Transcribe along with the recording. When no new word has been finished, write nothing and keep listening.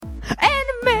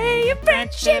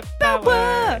friendship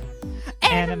power.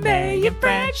 Anime and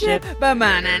friendship.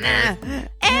 Ba-ma-na-na.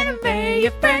 Anime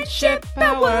and friendship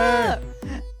power.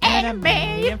 Anime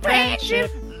and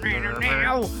friendship.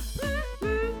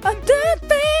 A good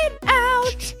fade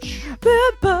out.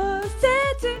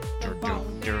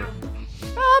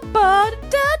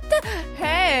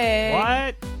 Hey.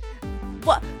 What?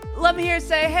 What? Let me hear you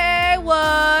say, hey,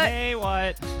 what? Hey,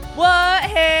 what? What?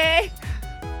 Hey.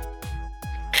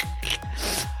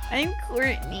 I'm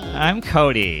Courtney. I'm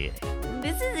Cody.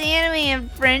 This is Anime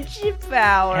and Friendship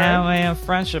Hour. Anime and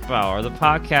Friendship Hour, the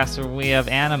podcast where we have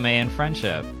anime and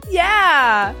friendship.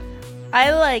 Yeah.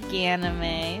 I like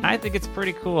anime. I think it's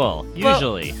pretty cool,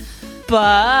 usually.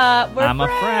 But we're I'm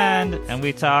friends. a friend, and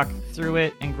we talk through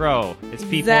it and grow as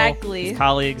people, Exactly. as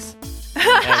colleagues,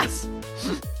 as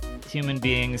human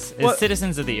beings, as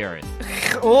citizens of the Earth.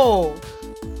 Oh.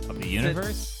 Of the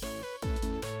universe?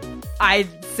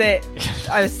 I'd say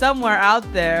I was somewhere out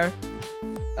there.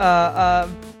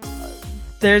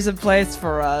 There's a place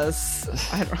for us.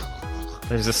 I don't know.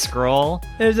 There's a scroll.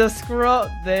 There's a scroll.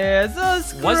 There's a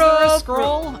scroll. Was there a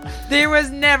scroll? There was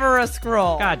never a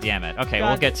scroll. God damn it. Okay,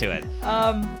 we'll get to it.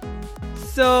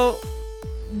 So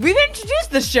we've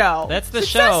introduced the show. That's the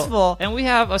Successful. show. And we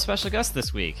have a special guest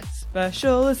this week.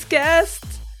 Specialist guest.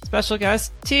 Special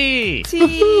guest, T.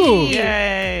 T.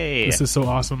 Yay. This is so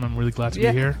awesome. I'm really glad to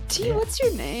Yeah. be here. T, what's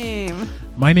your name?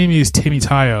 My name is Timmy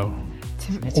Tayo,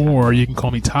 or you can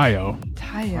call me Tayo.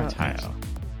 Tayo. Tayo.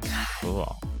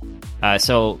 Cool.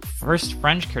 So, first,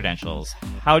 French credentials.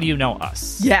 How do you know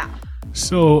us? Yeah.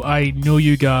 So I know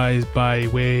you guys by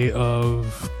way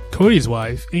of Cody's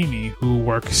wife, Amy, who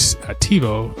works at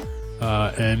TiVo,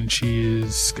 and she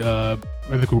is, I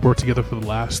think we've worked together for the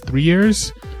last 3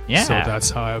 years. Yeah. So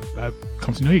that's how I've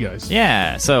come to know you guys.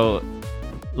 Yeah. So,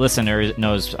 listener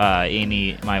knows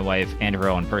Amy, my wife, and her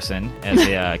own person as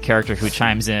a character who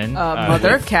chimes in.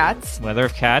 Mother with of cats. Mother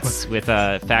of Cats with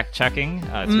fact checking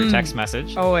through text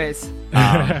message. Always. So,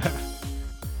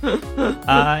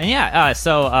 I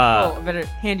better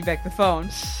hand you back the phone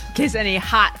in case any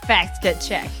hot facts get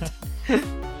checked.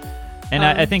 and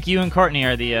I think you and Courtney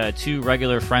are the two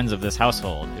regular friends of this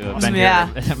household who have been Yeah.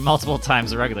 here multiple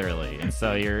times regularly, and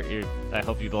so you're. I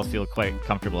hope you both feel quite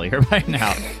comfortable here by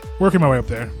now. Working my way up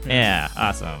there. Yeah,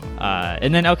 awesome.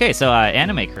 And then so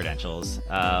anime credentials.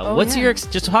 What's yeah. your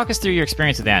just talk us through your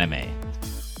experience with anime?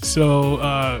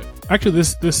 So actually,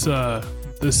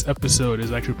 this episode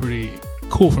is actually pretty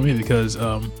cool for me because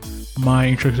my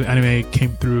interest in anime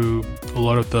came through a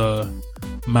lot of the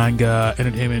manga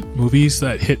entertainment movies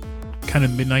that hit kind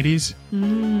of mid-90s,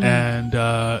 and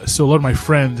so a lot of my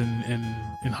friends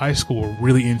in high school were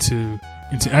really into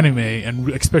anime, and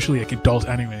especially like adult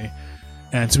anime.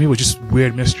 And to me, it was just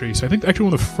weird mystery. So I think actually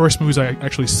one of the first movies I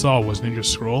actually saw was Ninja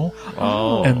Scroll.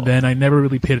 Oh. And then I never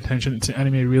really paid attention to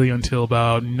anime really until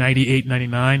about 98,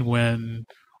 99 when...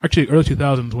 Actually, early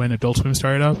 2000s when Adult Swim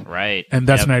started up. Right. And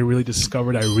that's when I really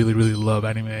discovered I really, really love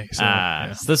anime. So,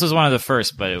 So this was one of the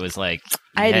first, but it was like...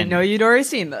 I didn't know you'd already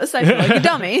seen this. I feel like a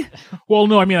dummy. Well,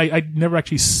 no, I mean, I never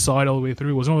actually saw it all the way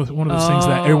through. It was one of those things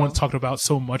that everyone talked about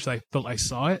so much that I felt I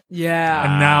saw it. Yeah.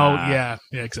 And now, yeah,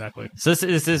 exactly. So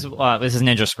this is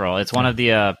Ninja Scroll. It's one of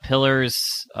the pillars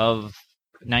of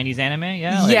 90s anime,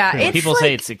 yeah? Yeah, it's people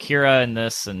say like- it's Akira and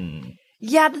this and...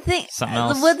 Yeah, the thing Something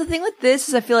else? The thing with this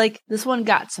is I feel like this one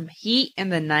got some heat in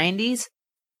the 90s.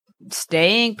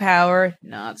 Staying power,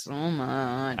 not so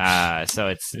much. So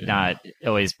it's not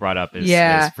always brought up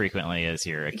as frequently as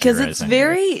your Akira. Because it's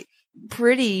very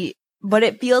pretty, but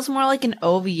it feels more like an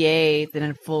OVA than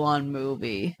a full-on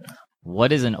movie.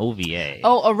 What is an OVA?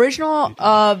 Oh, original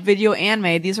video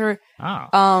anime. These are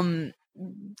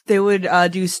they would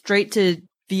do straight to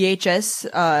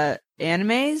VHS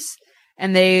animes.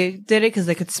 And they did it because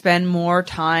they could spend more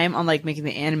time on like making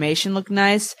the animation look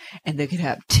nice, and they could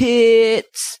have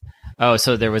tits. Oh,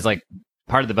 so there was like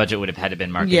part of the budget would have had to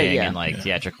been marketing and like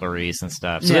theatrical release and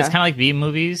stuff. So it's kind of like B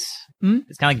movies.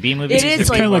 It's kind of like B movies. It is It's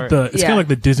kind of like the kind of like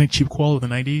the Disney cheap qual of the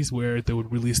 90s where they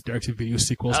would release direct-to-video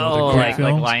sequels of their great like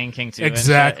films. Lion King 2.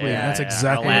 Exactly, And shit. that's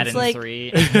exactly what Aladdin it's like.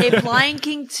 3. If Lion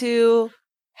King 2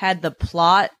 had the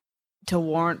plot to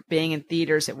warrant being in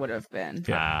theaters, it would have been.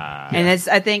 And it's,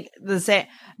 I think, the same.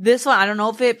 This one, I don't know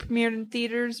if it premiered in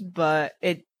theaters, but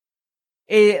it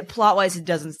plot wise, it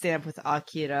doesn't stand up with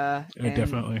Akira. And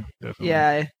Definitely.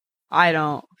 Yeah, I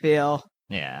don't feel.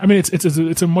 Yeah. I mean,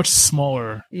 it's a much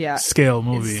smaller scale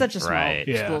movie. It's such a small Right.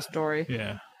 school story.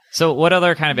 Yeah. So what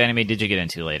other kind of anime did you get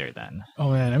into later then?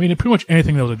 Oh man, I mean, pretty much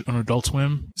anything that was on Adult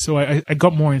Swim. So I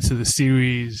got more into the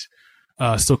series.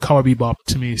 Still, Cowboy Bebop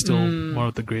to me is still one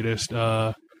of the greatest.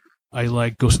 I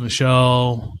like Ghost in the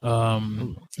Shell, a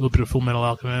little bit of Full Metal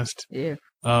Alchemist. Yeah.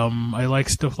 I like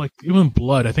stuff like even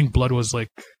Blood. I think Blood was like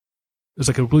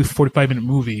a really 45-minute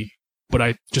movie, but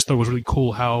I just thought it was really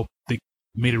cool how they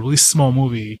made a really small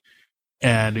movie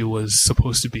and it was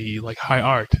supposed to be like high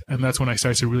art, and that's when I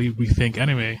started to really rethink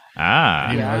anime.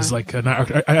 As like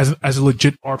as a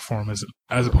legit art form, as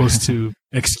opposed to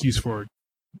an excuse for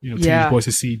teenage boys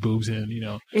to see boobs and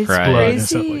it's blood crazy and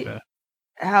stuff like that.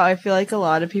 How I feel like a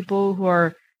lot of people who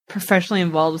are professionally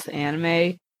involved with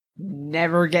anime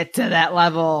never get to that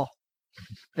level.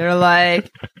 They're like,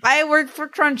 I work for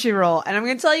Crunchyroll, and I'm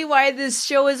going to tell you why this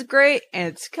show is great, and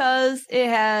it's because it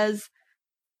has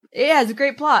a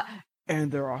great plot.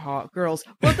 And there are hot girls.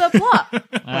 What's the plot?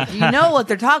 Well, you know what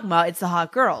they're talking about. It's the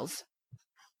hot girls.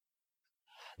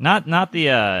 Not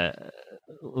the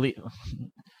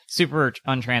super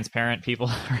untransparent people.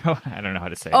 I don't know how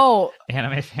to say it. Oh.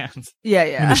 Anime fans.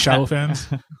 Yeah. The shallow fans.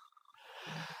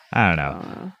 I don't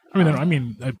know.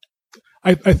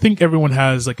 I think everyone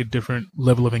has like a different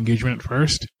level of engagement at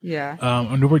first. Yeah.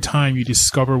 And over time, you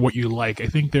discover what you like. I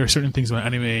think there are certain things about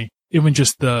anime, even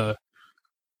just the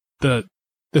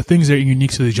things that are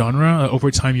unique to the genre. Over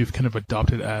time, you've kind of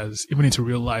adopted as even into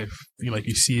real life. You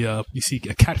see a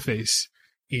cat face,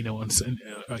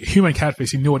 a human cat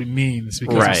face. You know what it means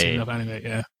because you've seen enough anime.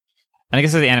 Yeah. And I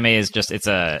guess the anime is just it's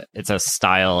a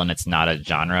style and it's not a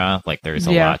genre. Like there's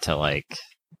a lot to like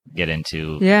get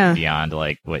into beyond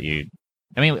like what you.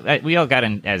 I mean, we all got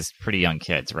in as pretty young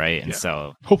kids, right? And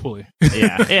so hopefully,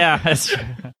 yeah, that's true.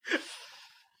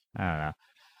 I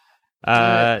don't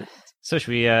know. So should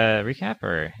we recap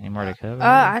or any more to cover?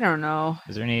 I don't know.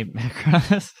 Is there any background on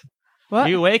this? What? Are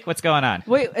you awake? What's going on?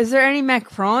 Wait, is there any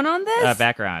Macron on this?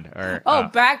 Background or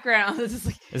background. Is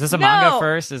this a manga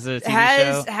first? Is it a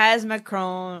TV show? Has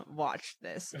Macron watched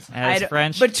this? Has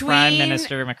French Prime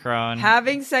Minister Macron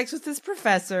having sex with his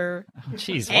professor?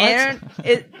 Jeez,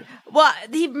 what?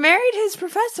 He married his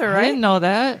professor, right? I didn't know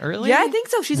that. Really? Yeah, I think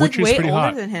so. She's like way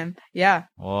older than him. Yeah.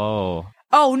 Whoa.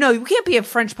 Oh no, you can't be a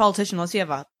French politician unless you have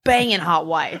a banging hot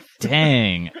wife.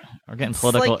 Dang, we're getting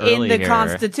political it's like early in the here.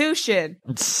 Constitution.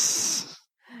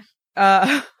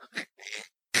 Yeah,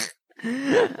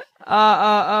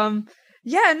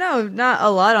 no, not a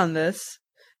lot on this.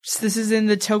 This is in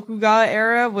the Tokugawa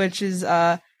era, which is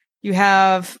you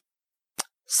have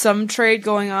some trade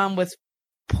going on with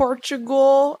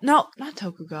Portugal. No, not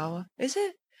Tokugawa. Is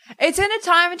it? It's in a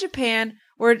time in Japan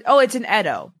where it's in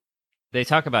Edo. They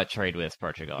talk about trade with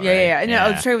Portugal, right? Yeah.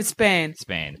 No, trade with Spain.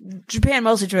 Japan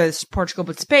mostly trade with Portugal,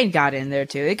 but Spain got in there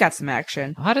too. It got some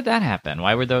action. How did that happen?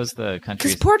 Why were those the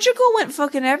countries? Because Portugal went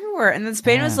fucking everywhere, and then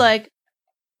Spain was like,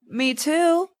 "Me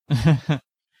too." But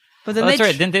then that's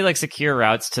right. Didn't they like secure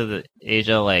routes to the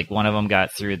Asia? Like one of them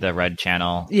got through the Red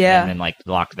Channel, and then like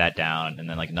locked that down, and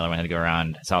then like another one had to go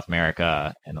around South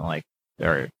America, and then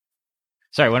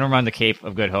went around the Cape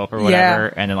of Good Hope or whatever,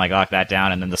 and then like locked that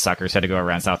down, and then the suckers had to go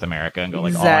around South America and go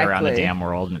like all around the damn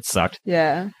world, and it sucked.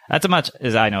 Yeah, that's as much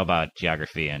as I know about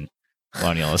geography and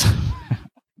colonialism.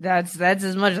 that's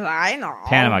as much as I know.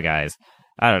 Panama guys.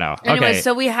 I don't know. Anyway, okay.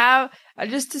 So we have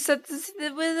just to set this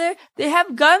with there. They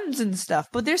have guns and stuff,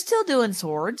 but they're still doing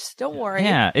swords. Don't worry.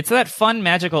 Yeah, it's that fun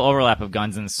magical overlap of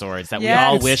guns and swords that we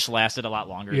all wish lasted a lot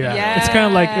longer. Yeah, it's kind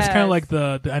of like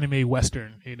the anime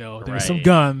western. There's some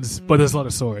guns, but there's a lot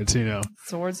of swords.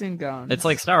 Swords and guns. It's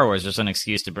like Star Wars, just an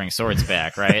excuse to bring swords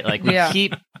back, right? Like we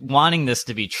keep wanting this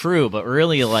to be true, but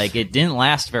really, like it didn't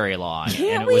last very long,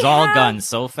 and it was all guns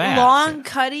so fast. Long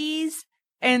cutties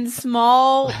and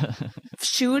small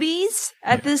shooties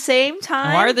at the same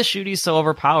time. Why are the shooties so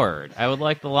overpowered? I would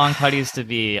like the long cutties to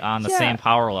be on the same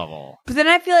power level. But then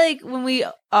I feel like when we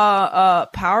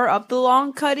power up the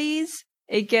long cutties,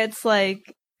 it gets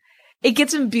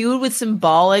imbued with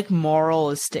symbolic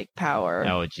moralistic power.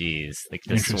 Oh geez. Like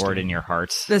the sword in your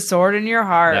heart. The sword in your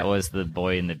heart. That was the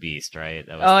Boy and the Beast, right?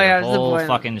 That was the whole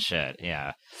fucking shit.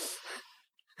 Yeah.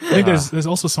 I think there's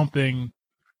also something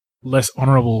less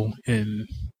honorable in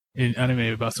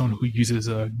anime about someone who uses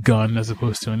a gun as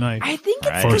opposed to a knife. I think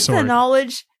it's just the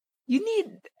knowledge you need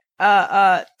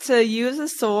to use a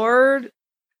sword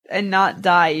and not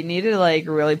die. You need to like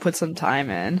really put some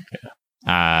time in.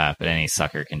 But any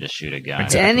sucker can just shoot a gun.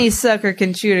 Exactly. Any sucker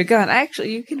can shoot a gun.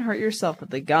 Actually, you can hurt yourself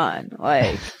with a gun.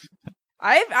 Like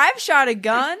I've shot a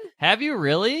gun. Have you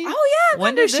really? Oh yeah,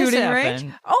 when did shooting this happen?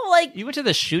 Range. Oh, like you went to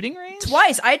the shooting range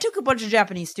twice. I took a bunch of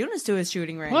Japanese students to a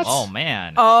shooting range. What? Oh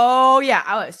man. Oh yeah,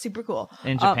 oh, it's super cool.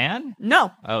 In Japan? No.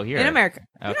 Oh, here in America.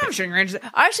 Okay. You don't have shooting ranges.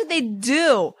 Actually, they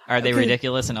do. Are they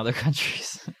ridiculous in other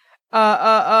countries?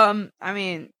 I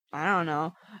mean, I don't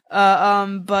know.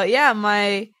 But yeah,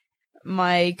 my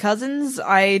my cousins,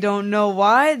 I don't know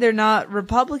why they're not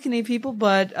Republican-y people,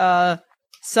 but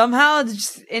somehow they're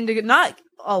just into not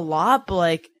a lot, but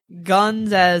like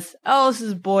guns as this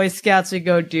is Boy Scouts. We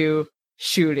go do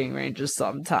shooting ranges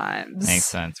sometimes. Makes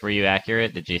sense. Were you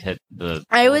accurate? Did you hit the?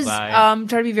 I was trying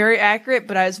to be very accurate,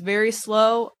 but I was very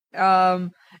slow.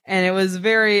 And it was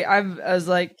very. I was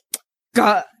like,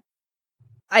 God.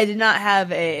 I did not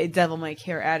have a devil may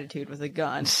care attitude with a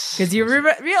gun because you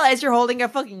realize you're holding a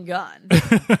fucking gun.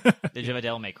 Did you have a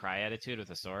devil may cry attitude with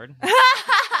a sword? Did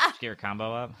you get your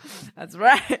combo up? That's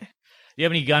right. Do you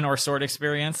have any gun or sword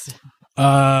experience?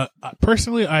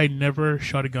 Personally, I never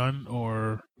shot a gun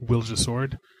or wielded a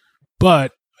sword,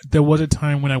 but there was a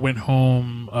time when I went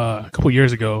home a couple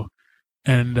years ago,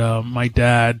 and my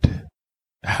dad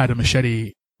had a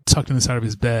machete tucked in the side of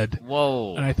his bed.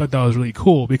 Whoa. And I thought that was really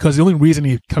cool because the only reason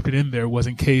he kept it in there was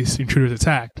in case intruders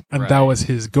attacked. And that was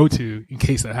his go-to in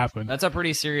case that happened. That's a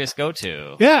pretty serious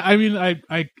go-to. Yeah, I mean, I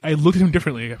looked at him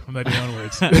differently from that day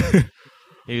onwards.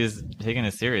 He was taking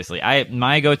it seriously.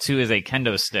 My go-to is a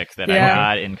kendo stick that I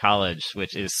got in college,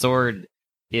 which is sword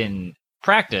in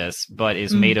practice, but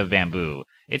is made of bamboo.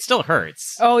 It still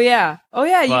hurts. Oh yeah. But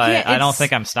I don't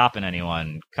think I'm stopping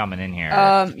anyone coming in here.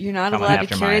 You're not allowed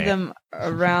to carry them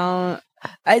around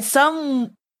at some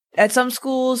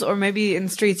schools, or maybe in the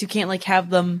streets. You can't like have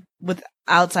them with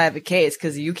outside of a case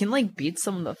because you can like beat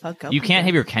someone the fuck up. You can't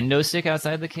have your kendo stick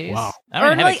outside the case. Wow.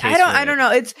 I don't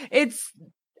know.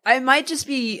 It might just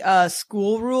be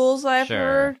school rules I've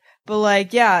heard. But like,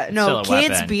 kids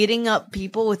weapon. beating up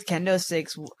people with kendo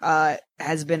sticks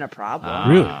has been a problem.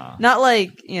 Really? Not like,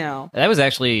 That was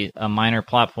actually a minor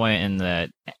plot point in the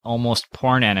almost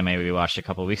porn anime we watched a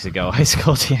couple weeks ago, High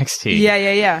School DxD.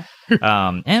 Yeah.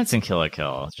 And it's in Kill la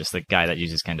Kill. It's just the guy that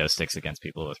uses kendo sticks against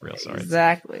people with real swords.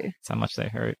 Exactly. That's how much they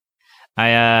hurt.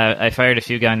 I fired a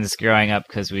few guns growing up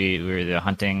because we were the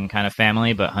hunting kind of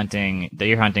family, but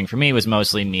deer hunting for me was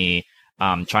mostly me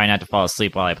trying not to fall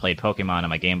asleep while I played Pokemon on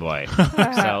my Game Boy.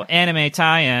 So anime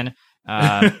tie-in,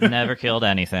 never killed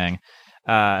anything,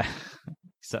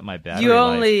 except my battery You life.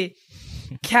 only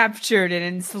captured an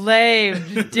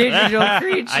enslaved digital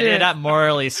creature. I did not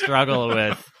morally struggle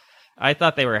with. I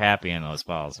thought they were happy in those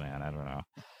balls, man. I don't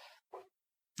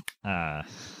know.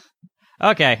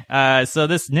 Okay, so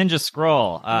this Ninja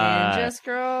Scroll. Ninja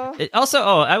Scroll.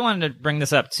 I wanted to bring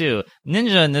this up too.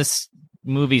 Ninja in this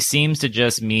movie seems to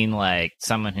just mean like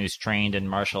someone who's trained in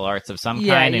martial arts of some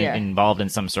kind and involved in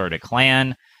some sort of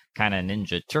clan, kind of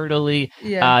Ninja Turtle-y.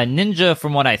 Yeah. Ninja,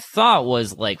 from what I thought,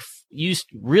 was like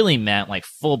really meant like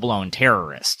full-blown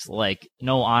terrorist. Like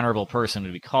no honorable person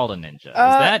would be called a ninja. Is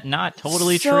that not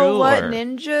totally true? So what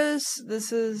ninjas?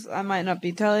 This is, I might not be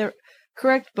entirely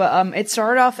correct, but it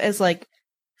started off as like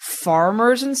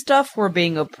farmers and stuff were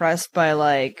being oppressed by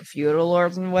like feudal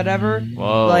lords and whatever.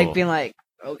 Whoa. Like being like,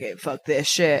 okay, fuck this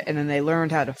shit, and then they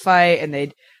learned how to fight, and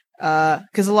they'd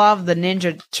because a lot of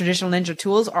the traditional ninja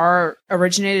tools are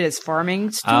originated as farming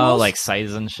tools. Oh, like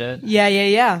scythes and shit? Yeah,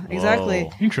 exactly.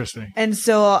 Whoa. Interesting. And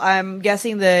so I'm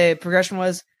guessing the progression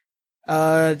was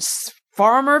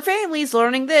farmer families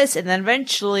learning this, and then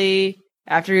eventually,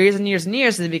 after years and years and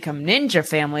years, they become ninja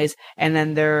families, and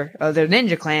then they're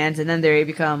ninja clans, and then they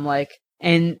become like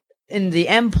in the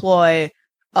employ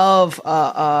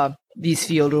of these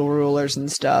feudal rulers and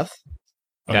stuff.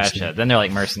 Gotcha. Then they're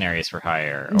like mercenaries for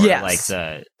hire, or like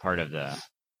the part of the.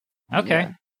 Okay,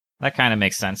 that kind of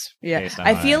makes sense. Yeah,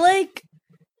 I feel like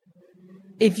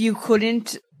if you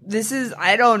couldn't,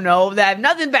 I don't know, that I have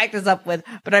nothing to back this up with,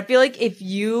 but I feel like if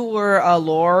you were a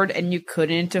lord and you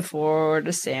couldn't afford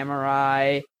a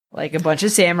samurai, like a bunch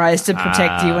of samurais to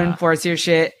protect you and enforce your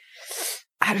shit,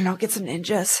 I don't know, get some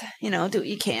ninjas. Do what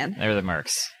you can. They're the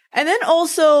mercs. And then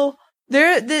also,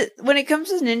 when it comes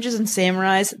to ninjas and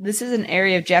samurais, this is an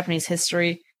area of Japanese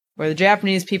history where the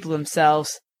Japanese people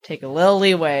themselves take a little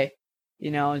leeway,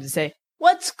 to say,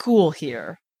 what's cool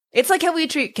here? It's like how we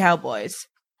treat cowboys.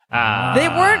 They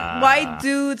weren't white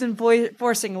dudes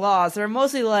enforcing laws. They're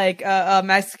mostly like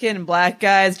Mexican and black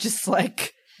guys just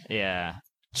like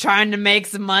trying to make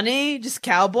some money, just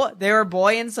cowboy. They were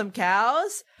boying some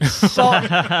cows. So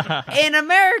in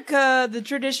America, the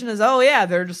tradition is,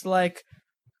 they're just like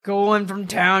going from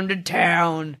town to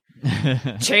town,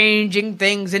 changing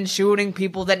things and shooting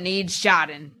people that need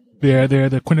shotting. They're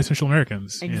the quintessential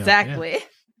Americans. Exactly.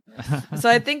 So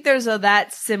I think there's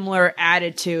that similar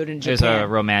attitude in Japan. There's a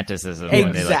romanticism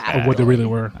of what they really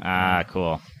were.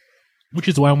 Cool. Which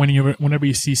is why whenever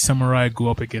you see samurai go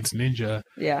up against ninjas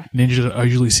are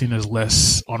usually seen as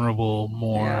less honorable,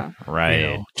 more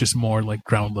just more like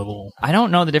ground level. I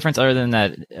don't know the difference other than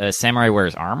that samurai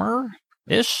wears armor.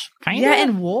 Ish, kind of. Yeah,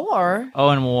 in War. Oh,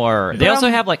 in War. They also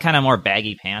have like kind of more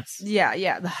baggy pants.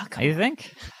 Yeah, the Hakama. You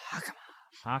think?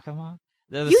 Hakama?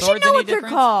 You should know what they're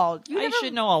called. I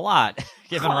should know a lot,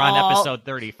 given we're on episode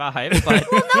 35. But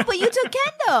well, no, but you took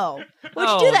Kendo.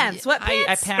 What'd you do then? Sweatpants?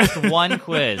 I passed one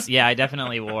quiz. Yeah, I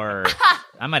definitely wore.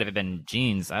 I might have been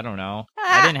jeans. I don't know.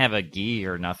 I didn't have a gi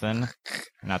or nothing.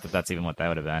 Not that that's even what that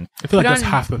would have been. I feel like that's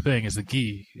half the thing is the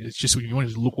gi. It's just when you want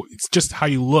to look. It's just how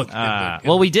you look.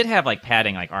 Well, we did have like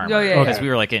padding, like armor, because we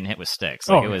were like getting hit with sticks.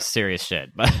 Like it was serious shit.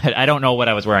 But I don't know what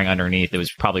I was wearing underneath. It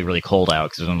was probably really cold out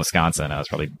because it was in Wisconsin. I was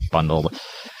probably bundled.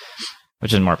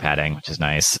 Which is more padding, which is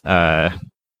nice. Are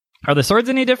the swords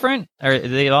any different? Are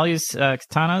they all use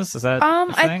katanas? Is that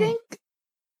I think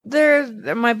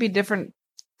there might be different,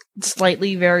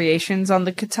 slightly variations on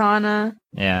the katana.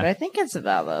 Yeah, but I think it's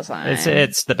about the same.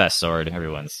 It's the best sword.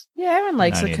 Everyone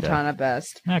likes the katana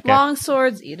best. Okay. Long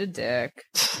swords eat a dick.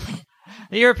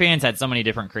 The Europeans had so many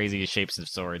different crazy shapes of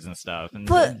swords and stuff. And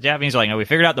the Japanese are like, no, we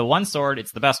figured out the one sword.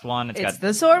 It's the best one. It's got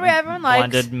the sword everyone likes.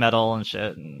 Blended metal and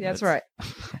shit. And that's right.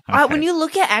 Okay. When you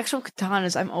look at actual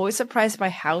katanas, I'm always surprised by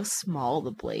how small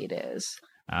the blade is.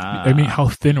 I mean, how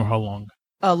thin or how long?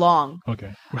 Long.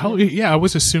 Okay. I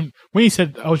was assuming when you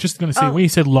said, I was just going to say, when you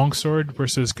said longsword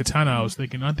versus katana, I was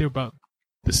thinking, aren't they about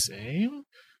the same?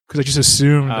 Because I just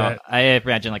assumed that. I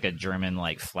imagine like a German,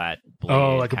 like flat blade.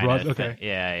 Oh, like a broad. Okay.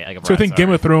 Yeah, like a broad. So I think Game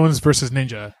of Thrones versus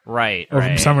ninja. Right.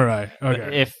 Or samurai.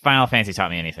 Okay. If Final Fantasy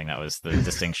taught me anything, that was the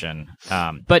distinction.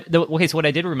 So what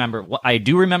I did remember, I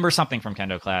do remember something from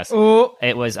Kendo class. Oh.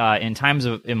 It was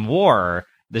in war.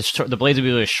 The blades would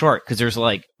be really short because there's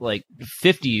like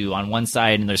 50 you on one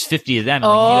side and there's 50 of them.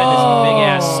 And you had this big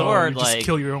ass sword, just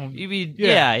kill your own. You'd be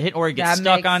hit or get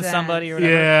stuck on somebody or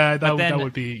whatever. Yeah, that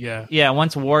would be Yeah,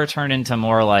 once war turned into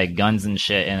more like guns and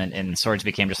shit, and swords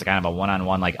became just kind of a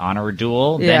one-on-one like honor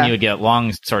duel. Then you would get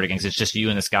long sword against. It's just you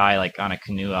and this guy like on a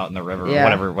canoe out in the river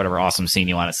or whatever awesome scene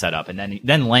you want to set up, and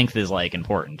then length is like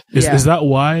important. Is that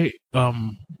why?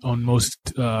 On most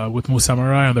with most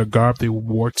samurai on their garb they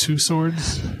wore two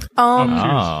swords.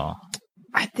 I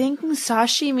think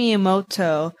Musashi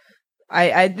Miyamoto.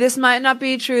 I this might not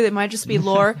be true. It might just be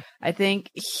lore. I think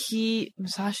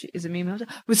Musashi, is it Miyamoto?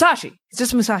 Musashi. It's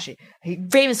just Musashi.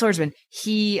 Famous swordsman.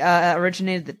 He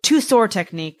originated the two sword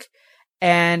technique,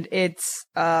 and it's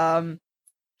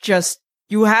just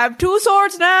you have two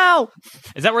swords now.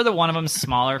 Is that where the one of them's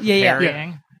smaller for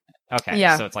carrying? Yeah. Okay.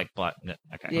 Yeah. So it's like blood.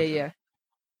 Okay. Yeah.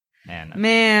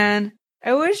 Man,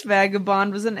 I wish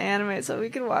Vagabond was an anime so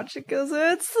we could watch it because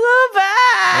it's the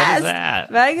best. What is that?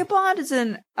 Vagabond is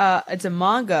it's a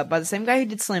manga by the same guy who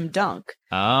did Slam Dunk.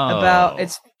 Oh.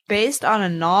 It's based on a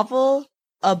novel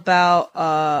about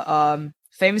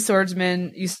famous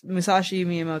swordsman Musashi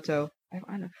Miyamoto.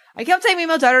 I kept saying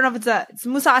Miyamoto. I don't know if it's that. It's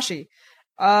Musashi.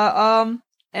 And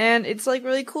it's like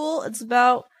really cool. It's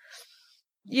about.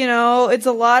 It's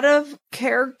a lot of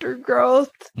character growth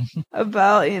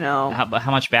about,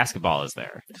 How much basketball is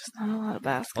there? There's not a lot of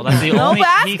basketball. Well, that's the only...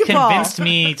 He convinced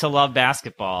me to love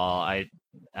basketball. I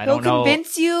don't know. He'll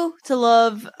convince you to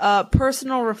love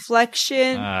personal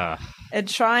reflection and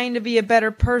trying to be a better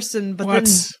person, but then...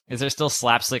 Is there still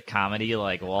slapstick comedy,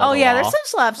 like wall to wall? There's some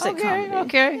slapstick comedy.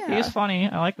 Okay, yeah. He's funny.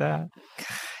 I like that. God,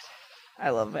 I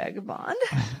love Vagabond.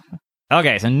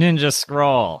 Okay, so Ninja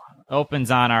Scroll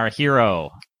opens on our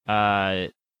hero. I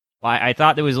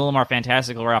thought it was a little more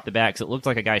fantastical right off the bat because it looked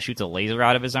like a guy shoots a laser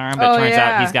out of his arm, but it turns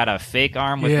out he's got a fake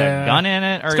arm with a gun in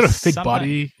it, or it's got a fake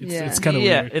body. It's kind of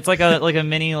weird. It's like a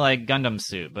mini like Gundam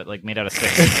suit, but like made out of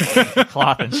stick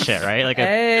cloth and shit, right? Like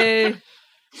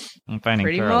I'm finding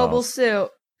pretty mobile suit.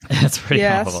 That's pretty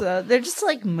mobile. So they're just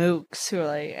like mooks who are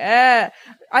like,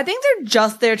 I think they're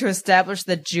just there to establish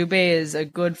that Jubei is a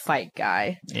good fight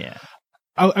guy. Yeah.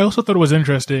 I also thought it was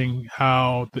interesting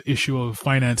how the issue of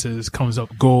finances comes up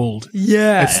gold.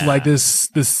 Yeah. It's like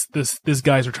this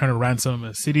guys are trying to ransom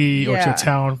a city or a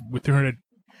town with 300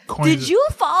 coins. Did you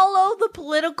follow the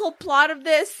political plot of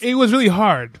this? It was really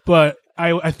hard, but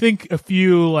I think a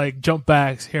few like jump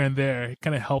backs here and there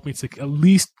kind of helped me to at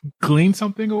least glean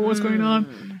something of what's going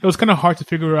on. It was kind of hard to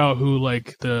figure out who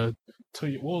like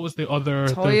what was the other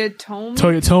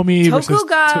Toyotomi versus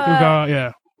Tokugawa,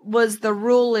 yeah. Was the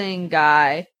ruling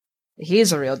guy.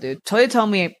 He's a real dude.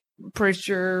 Toyotomi, pretty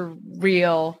sure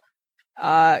real.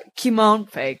 Kimon,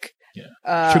 fake.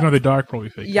 Yeah. Sugar of the Dark, probably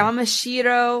fake.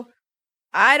 Yamashiro,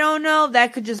 I don't know.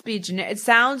 That could just be generic. It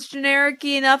sounds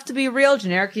generic-y enough to be real,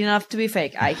 generic-y enough to be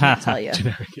fake. I can't tell you.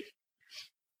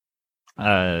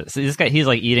 So this guy, he's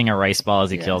like eating a rice ball as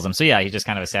he kills him. So yeah, he's just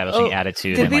kind of establishing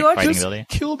attitude and like fighting ability.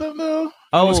 Killed him though?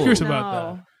 I was curious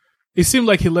about that. it seemed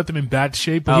like he left them in bad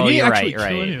shape. But he didn't actually kill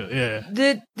anyone. Yeah.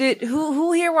 Did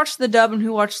who here watched the dub and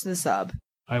who watched the sub?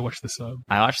 I watched the sub.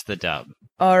 I watched the dub.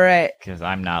 All right. Because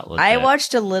I'm not legit. I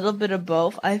watched a little bit of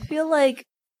both. I feel like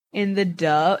in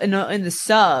the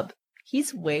sub,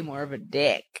 he's way more of a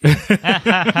dick. He's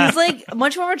like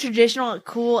much more of a traditional,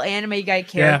 cool anime guy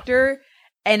character.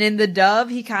 Yeah. And in the dub,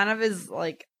 he kind of is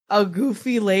like a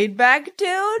goofy, laid back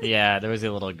dude. Yeah, there was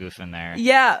a little goof in there.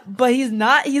 Yeah, but he's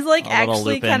not. He's like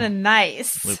actually kind of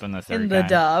nice. Lupin the third in the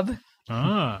dub.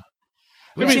 Ah.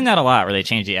 We've seen that a lot where they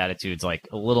change the attitudes like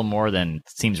a little more than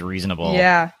seems reasonable.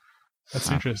 Yeah. That's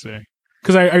interesting.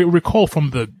 Because I recall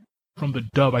from the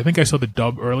dub, I think I saw the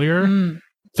dub earlier,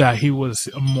 that he was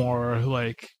a more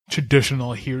like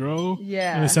traditional hero.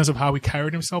 Yeah. In the sense of how he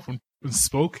carried himself and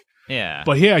spoke. Yeah.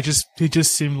 But yeah, he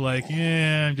just seemed like,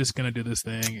 I'm just going to do this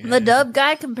thing. The dub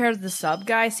guy compared to the sub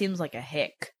guy seems like a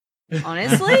hick.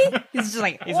 Honestly. He's just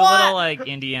like, he's a little like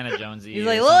Indiana Jonesy. He's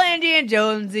like a little Indiana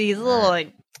Jonesy. He's a little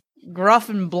like gruff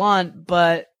and blunt,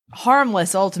 but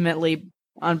harmless ultimately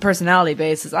on personality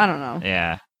basis. I don't know.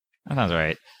 Yeah, that sounds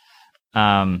right.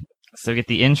 So we get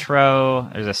the intro.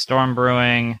 There's a storm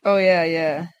brewing. Oh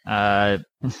yeah.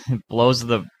 Blows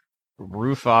the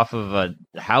roof off of a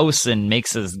house and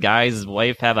makes his guy's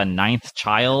wife have a 9th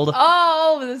child.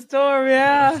 Oh, the storm,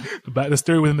 yeah. About the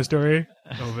story within the story.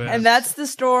 Oh, and that's the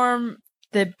storm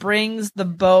that brings the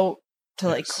boat to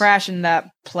like crash in that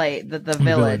the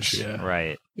village. Yeah.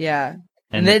 Right. Yeah.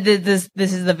 And this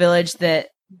is the village that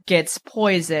gets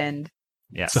poisoned.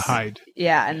 Yes. To hide.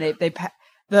 Yeah, and they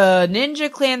the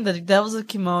ninja clan, the Devils of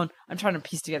Kimon. I'm trying to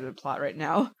piece together the plot right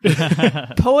now.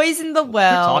 Poisoned the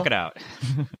well. Talk it out.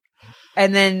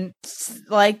 And then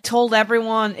like told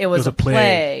everyone it was a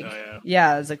plague. Oh,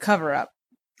 yeah, it was a cover up.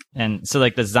 And so,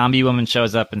 like, the zombie woman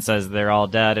shows up and says they're all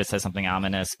dead. It says something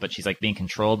ominous, but she's, like, being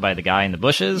controlled by the guy in the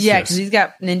bushes. Yeah, because he's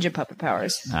got ninja puppet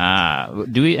powers.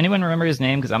 Anyone remember his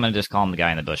name? Because I'm going to just call him the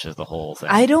guy in the bushes the whole thing.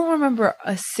 I don't remember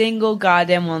a single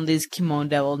goddamn one of these Kimon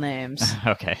Devil names.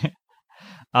 Okay.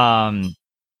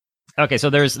 Okay, so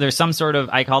there's some sort of,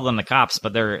 I call them the cops,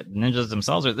 but they're ninjas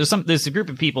themselves. There's a group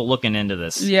of people looking into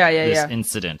this. Yeah.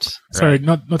 Incident. Right? Sorry,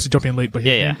 not to jump in late, but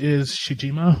his name is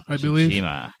Shijima, I believe.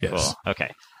 Shijima. Yes. Cool. Okay.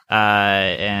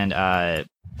 Damn,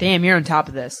 you're on top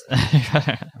of this.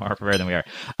 More prepared than we are.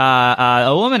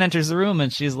 A woman enters the room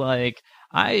and she's like,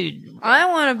 I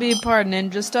want to be part of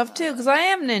ninja stuff too, because I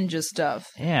am ninja stuff.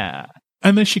 Yeah.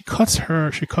 And then she cuts off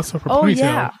her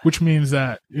ponytail, which means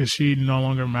that is she now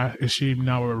a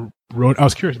Ronin? I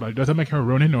was curious about it. Does that make her a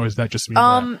Ronin, or is that just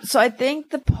mean So I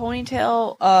think the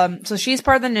ponytail. So she's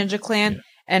part of the ninja clan. Yeah.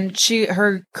 And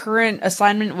her current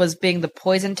assignment was being the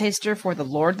poison taster for the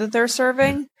lord that they're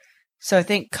serving. Yeah. So I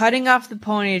think cutting off the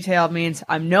ponytail means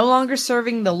I'm no longer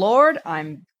serving the lord.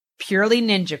 I'm purely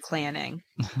ninja clanning.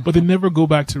 But they never go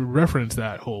back to reference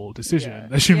that whole decision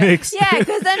that she makes. Yeah,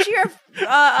 because then she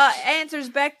answers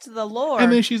back to the lord.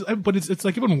 And then but it's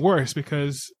like even worse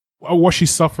because what she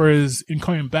suffers in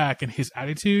coming back and his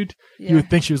attitude, you would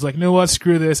think she was like, no, what?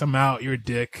 Screw this. I'm out. You're a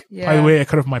dick. Yeah. By the way, I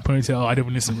cut off my ponytail. I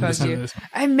didn't listen to this.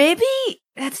 And maybe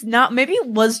maybe it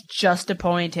was just a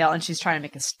ponytail and she's trying to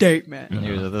make a statement.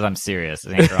 I'm serious.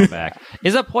 It ain't growing back.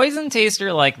 Is a poison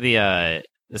taster like the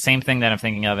same thing that I'm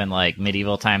thinking of in like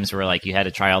medieval times where like you had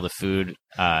to try all the food?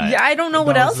 I don't know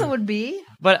what else it would be.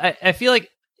 But I feel like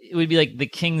it would be like the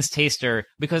king's taster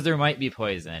because there might be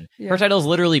poison. Yeah. Her title's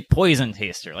literally poison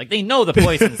taster. Like they know the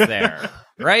poison's there,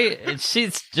 right?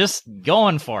 She's just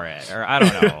going for it, or I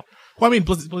don't know. Well, I mean,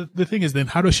 the thing is, then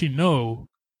how does she know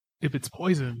if it's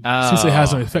poison since it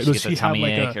has no effect? Does she have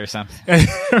like ache or something?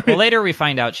 Well, later we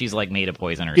find out she's like made of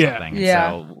poison or something.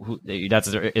 Yeah. So that's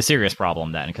a serious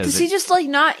problem then. Does she just like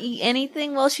not eat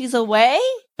anything while she's away?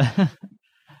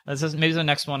 That's just maybe the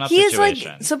next one up. He's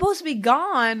situation. Like supposed to be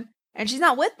gone. And she's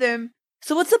not with them.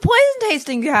 So what's the poison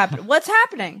tasting happen? What's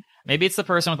happening? Maybe it's the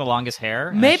person with the longest hair.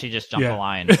 And she just jumped the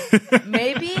line.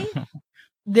 Maybe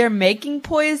they're making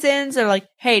poisons. They're like,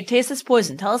 hey, taste this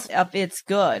poison. Tell us if it's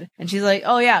good. And she's like,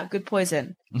 oh yeah, good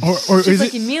poison. Or she's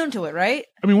like immune to it, right?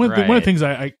 I mean, one of the things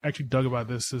I actually dug about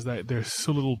this is that there's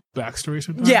so little backstory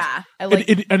sometimes. Yeah.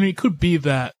 It could be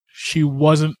that she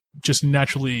wasn't just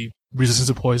naturally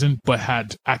resistant to poison, but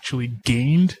had actually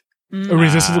gained a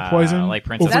resistance to poison, like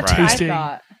Princess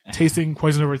Bride. tasting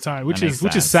poison over time, which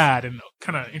is sad and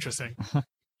kind of interesting.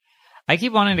 I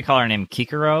keep wanting to call her name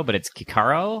Kikaro, but it's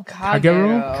Kikaro.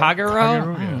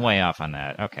 Kagero. I'm way off on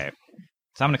that. Okay,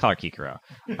 so I'm gonna call her Kikaro.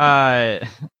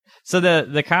 So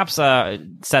the cops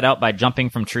set out by jumping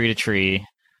from tree to tree,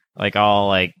 like all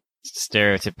like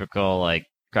stereotypical like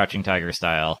Crouching Tiger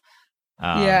style.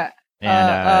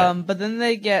 And, but then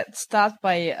they get stopped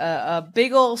by a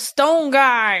big old stone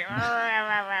guy.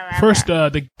 First,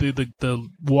 the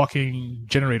walking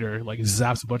generator like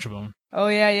zaps a bunch of them. Oh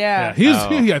yeah. He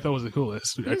I thought was the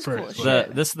coolest at first. Cool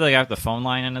this is the guy with the phone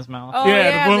line in his mouth. Oh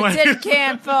the tin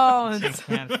can phones. Tin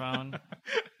can phone.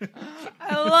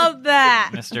 I love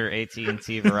that. Mr.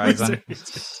 AT&T Verizon.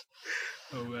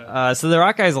 Oh, man. So the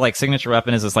Rock guy's like signature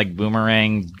weapon is this like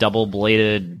boomerang, double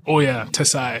bladed. Oh yeah,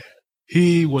 Tessai.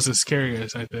 He was the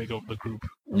scariest, I think, of the group.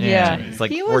 Yeah. He's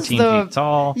like 14 feet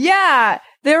tall. Yeah,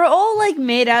 they were all like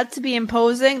made out to be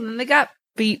imposing, then they got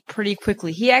beat pretty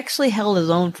quickly. He actually held his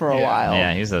own for a while.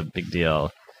 Yeah, he's a big deal.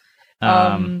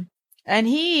 And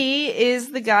he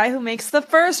is the guy who makes the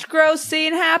first gross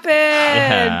scene happen.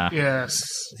 Yeah. Yes.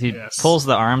 He pulls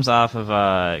the arms off of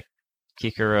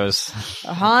Kikuro's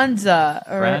Hansa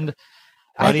friend.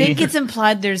 I think it's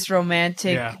implied there's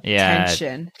romantic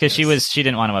tension. Because she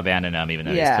didn't want to abandon him, even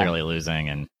though he's clearly losing,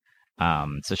 and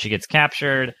so she gets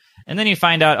captured. And then you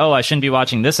find out, I shouldn't be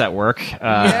watching this at work.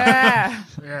 I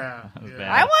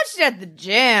watched it at the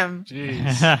gym.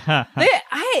 Jeez.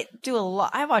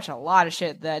 I watch a lot of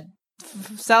shit that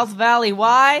South Valley.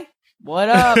 Why? What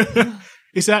up?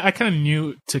 Is that I kind of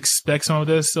knew to expect some of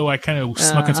this, so I kind of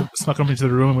snuck them into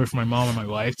the room away from my mom and my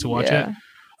wife to watch it.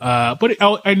 But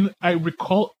I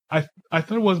recall, I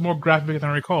thought it was more graphic than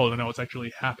I recalled, and I was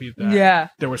actually happy that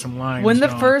there were some lines. When the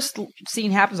first scene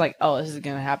happens, like, this is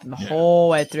going to happen the whole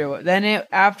way through. Then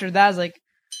after that, I was like,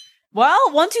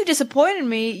 well, once you disappointed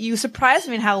me, you surprised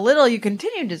me in how little you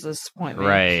continued to disappoint me.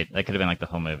 Right. That could have been like the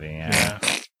whole movie. Yeah.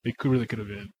 It really could have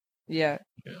been. Yeah.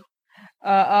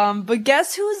 But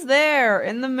guess who's there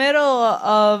in the middle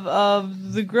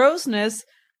of the grossness?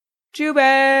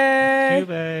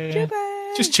 Jubei.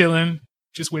 Just chilling,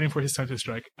 just waiting for his time to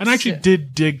strike. And I actually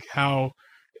did dig how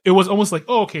it was almost like,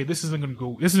 okay, this isn't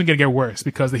gonna get worse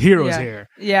because the hero's here.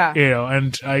 Yeah.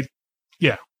 And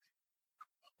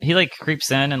he like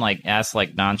creeps in and like asks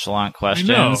like nonchalant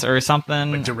questions or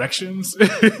something. Like directions.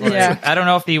 I don't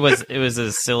know if it was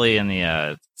as silly in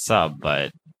the sub,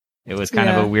 but it was kind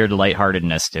of a weird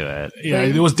lightheartedness to it. Yeah,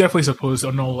 it was definitely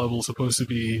on all levels supposed to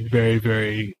be very,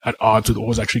 very at odds with what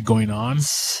was actually going on,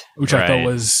 which I thought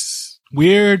was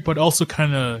weird, but also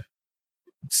kind of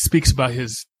speaks about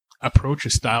his approach,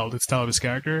 his style, the style of his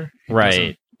character.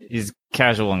 He's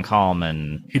casual and calm,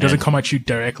 and he doesn't come at you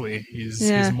directly.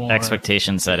 He's more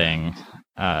expectation setting.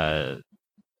 So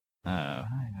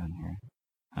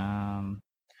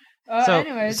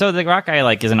the rock guy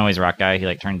like isn't always rock guy. He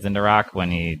like turns into rock when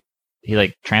he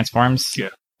like transforms. Yeah,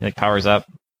 he like powers up.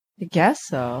 I guess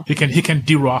so. He can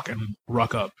de-rock and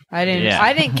rock up. I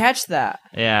didn't catch that.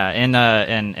 Yeah,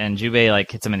 and Jubei like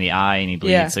hits him in the eye and he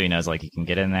bleeds, so he knows like he can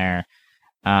get in there.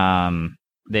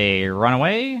 They run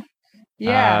away.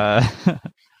 Yeah.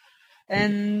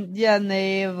 And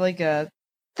they have like a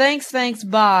thanks,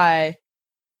 bye.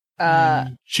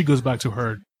 She goes back to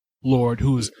her lord,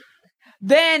 who's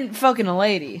then fucking a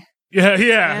lady.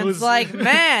 Yeah. And it's like,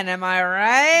 man, am I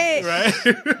right? Right.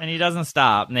 And he doesn't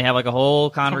stop, and they have like a whole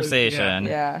conversation.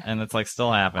 Yeah. And it's like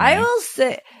still happening. I will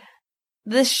say,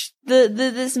 this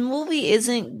movie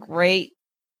isn't great.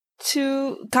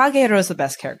 Kagehiro is the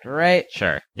best character, right?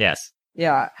 Sure. Yes.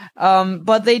 Yeah.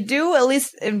 But they do at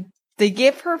least they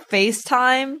give her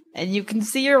FaceTime, and you can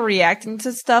see her reacting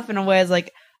to stuff in a way it's like,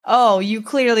 oh, you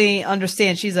clearly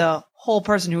understand she's a whole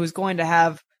person who is going to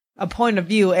have a point of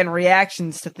view and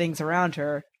reactions to things around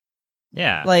her.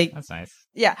 Yeah, like that's nice.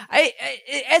 Yeah, I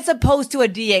as opposed to a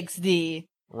DxD,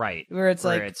 right? Where it's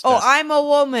I'm a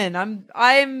woman.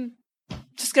 I'm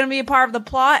just gonna be a part of the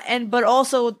plot, but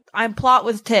also I'm plot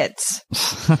with tits.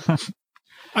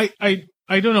 I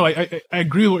don't know. I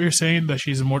agree with what you're saying that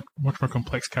she's a much more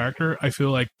complex character. I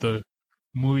feel like the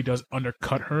movie does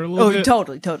undercut her a little bit.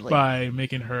 Totally. By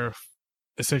making her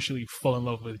essentially fall in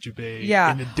love with Jubei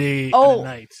in the day and the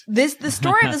night. The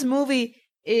story of this movie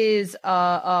is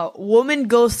a woman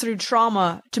goes through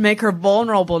trauma to make her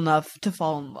vulnerable enough to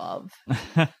fall in love.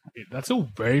 That's a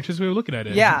very interesting way of looking at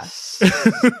it. Yeah. You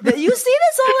see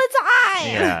this all the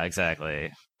time. Yeah, exactly.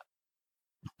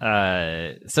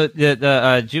 So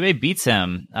the Jubei beats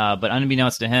him, but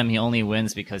unbeknownst to him, he only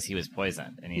wins because he was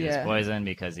poisoned, and he was poisoned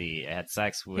because he had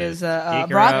sex with Rock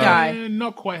guy.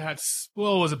 Not quite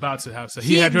was about to have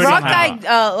sex. Rock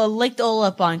guy licked all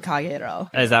up on Kagehiro.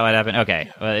 Is that what happened? Okay,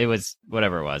 well, it was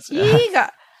whatever it was. He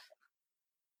got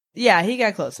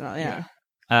close enough. Yeah.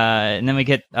 And then we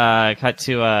get cut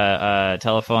to a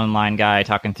telephone line guy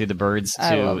talking through the birds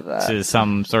to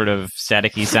some sort of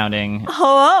staticky sounding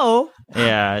hello.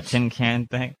 Yeah, tin can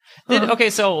thing.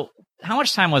 So how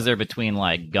much time was there between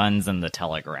like guns and the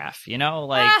telegraph? You know,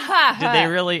 like did they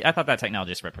really? I thought that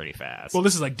technology spread pretty fast. Well,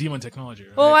 this is like demon technology.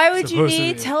 Right? Well, why would you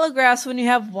need telegraphs when you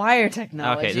have wire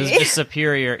technology? Okay, this is just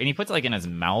superior, and he puts it like in his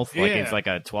mouth, like it's like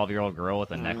a 12-year-old girl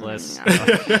with a necklace.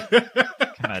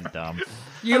 Kind of dumb.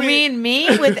 You mean me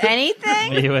with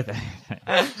anything? Me with anything.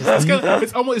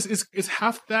 It's almost it's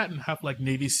half that and half like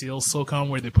Navy SEAL SOCOM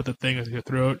where they put the thing in your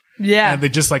throat. Yeah, and they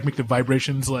just like make the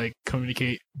vibrations like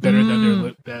communicate better than their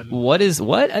lip. Than what?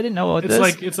 I didn't know what it's this.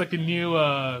 Like it's like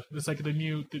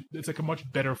a much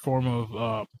better form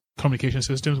of communication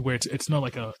systems where it's not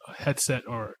like a headset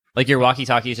or like your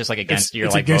walkie-talkie is just like against your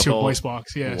like against vocal. your voice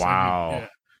box. Yeah. Wow. So, yeah.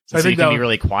 So I think you can be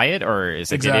really quiet, or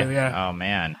is it exactly? Yeah. Oh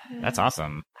man, that's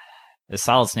awesome. Does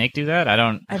Solid Snake do that?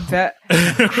 I bet.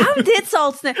 How did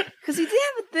Solid Snake? Because he did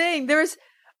have a thing.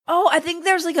 I think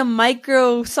there's like a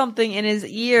micro something in his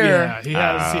ear. Yeah, he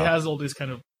has all these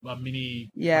kind of mini.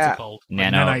 Yeah. What's it called?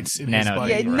 Nanites in his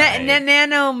body. Yeah, right.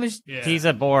 nano. Yeah. He's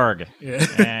a Borg. Yeah.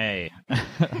 Hey.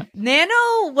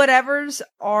 Nano whatevers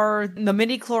are the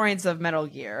midi chlorians of Metal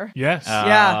Gear. Yes.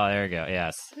 Oh, there you go.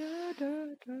 Yes.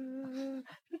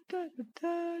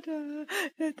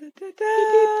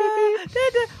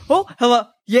 Oh, hello.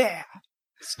 Yeah.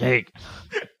 Snake.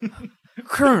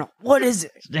 Colonel, what is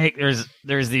it? Snake,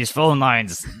 there's these phone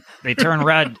lines. They turn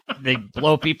red. They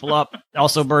blow people up.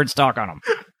 Also, birds talk on them.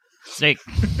 Snake.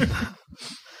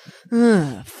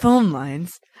 Phone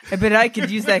lines. I bet I could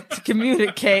use that to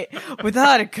communicate with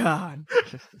Otacon.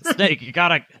 Snake, you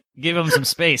gotta give him some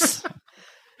space.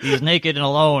 He's naked and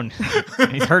alone.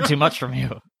 He's heard too much from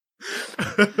you.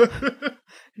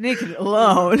 Naked and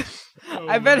alone?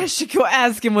 I bet I should go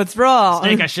ask him what's wrong.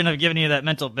 Snake, I shouldn't have given you that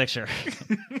mental picture.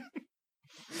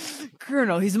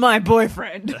 Colonel, he's my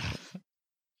boyfriend.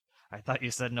 I thought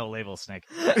you said no labels, Snake.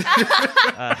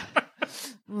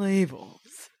 Labels.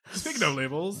 Speaking of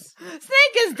labels.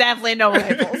 Snake is definitely no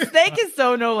labels. Snake is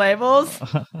so no labels.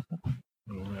 Oh,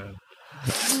 man.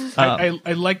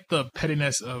 I like the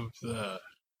pettiness of the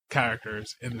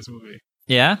characters in this movie.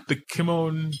 Yeah? The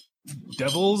Kimon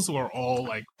devils were all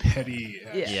like petty.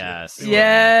 Yes.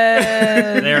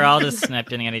 Yes. They're all just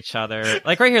sniping at each other.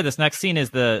 Like right here, this next scene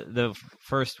is the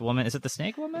first woman. Is it the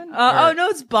Snake Woman? Oh no,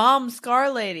 it's Bomb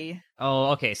Scar Lady. Oh,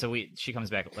 okay. So she comes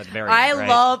back at the very end,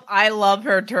 right? I love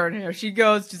her turn here.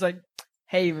 She's like,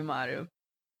 "Hey, Mimaru,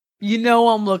 you know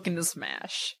I'm looking to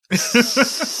smash."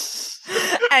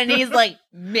 And he's like,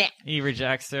 meh. He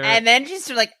rejects her. And then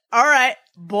she's like, all right,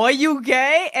 boy, you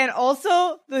gay? And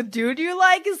also, the dude you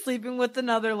like is sleeping with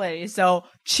another lady. So,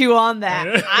 chew on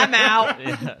that. I'm out.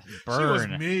 Yeah, burn. She was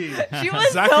mean. She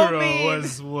was Sakura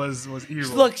so mean. was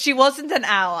evil. Look, she wasn't an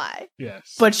ally. Yes.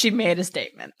 But she made a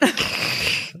statement.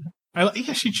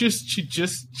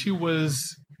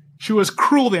 She was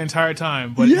cruel the entire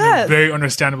time, but in a very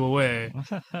understandable way.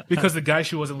 Because the guy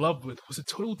she was in love with was a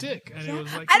total dick. And it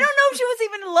was like, I don't know if she was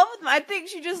even in love with him. I think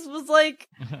she just was like,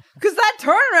 because that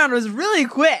turnaround was really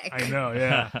quick. I know,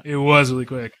 yeah. It was really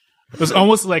quick. It was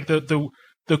almost like the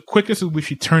quickness with which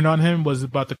she turned on him was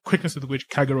about the quickness with which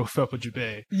Kagero fell for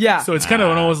Jubei. Yeah. So it's kind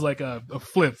of almost like a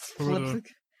flip.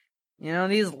 You know,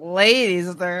 these ladies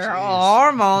with their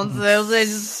hormones, they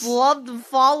just love to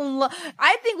fall in love.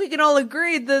 I think we can all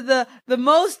agree that the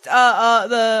most,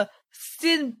 the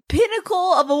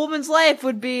pinnacle of a woman's life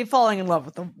would be falling in love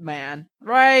with a man,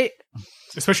 right?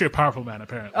 Especially a powerful man,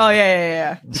 apparently. Oh,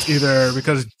 yeah. It's either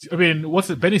because, I mean,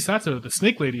 Benny Sato, the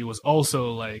snake lady, was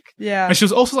also like... Yeah. And she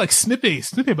was also like snippy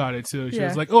about it, too. She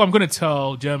was like, oh, I'm going to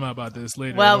tell Gemma about this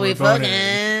later. Well, we fucking...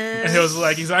 And he was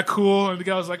like, is that cool? And the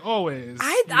guy was like, always.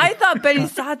 I thought Benny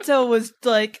Sato was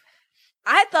like...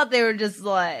 I thought they were just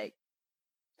like...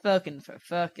 Fucking for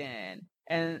fucking.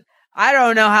 And I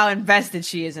don't know how invested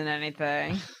she is in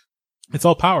anything. It's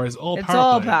all power. It's all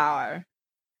power.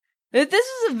 This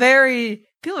is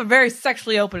people are very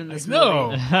sexually open in this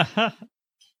movie.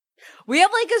 We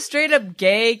have like a straight up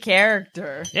gay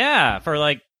character. Yeah, for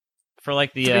like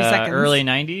the early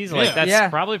 90s. Like that's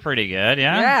probably pretty good,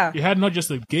 Yeah. You had not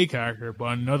just a gay character,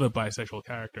 but another bisexual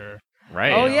character.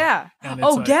 Right. Oh yeah.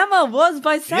 Oh, Gamma was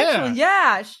bisexual.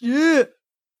 Yeah. Shit.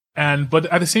 But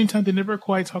at the same time, they never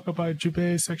quite talk about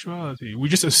Jubei's sexuality. We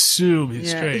just assume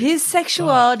he's straight. His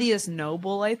sexuality is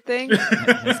noble, I think.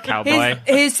 His cowboy.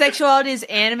 His sexuality is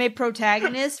anime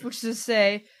protagonist, which is to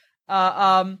say,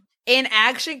 in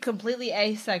action, completely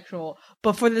asexual.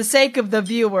 But for the sake of the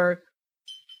viewer,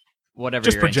 whatever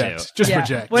just you're project. into. Just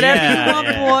project. Whatever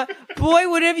you want, boy,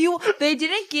 whatever you want. They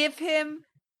didn't give him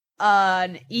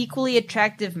an equally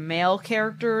attractive male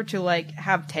character to like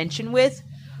have tension with.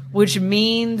 Which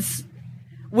means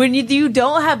when you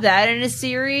don't have that in a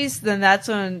series, then that's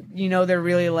when they're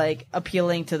really like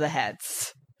appealing to the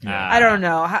heads. I don't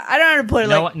know. I don't know how to put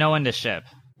it. No one to ship.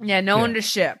 Yeah, no one to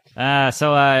ship. So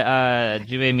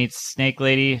Jubei meets Snake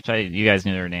Lady. You guys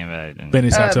knew her name.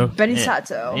 Benisato.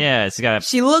 Benisato. Yeah,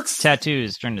 she looks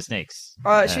tattoos turned to snakes.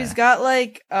 She's got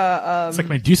like it's like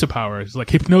Medusa powers, like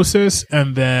hypnosis,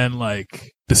 and then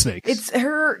like the snakes. It's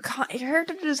her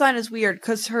character design is weird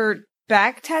because her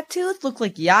back tattoos look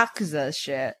like Yakuza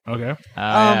shit. Okay.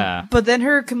 Yeah. But then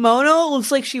her kimono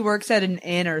looks like she works at an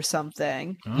inn or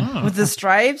something with the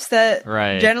stripes that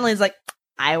generally is like,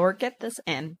 I work at this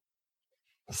inn.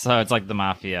 So it's like the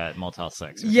mafia at Motel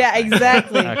 6. Yeah,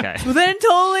 exactly. Okay. But then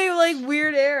totally like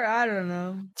weird air. I don't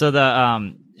know.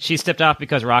 So she stepped off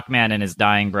because Rockman in his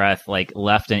dying breath like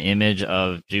left an image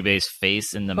of Jubei's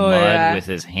face in the mud with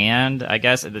his hand. I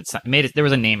guess there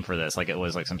was a name for this. Like it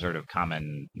was like some sort of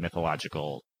common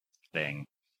mythological thing.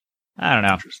 I don't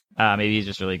know. Maybe he's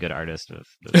just a really good artist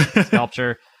with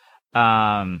sculpture.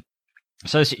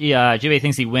 So Jubei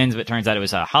thinks he wins, but it turns out it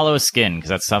was a hollow skin, because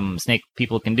that's some snake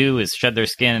people can do, is shed their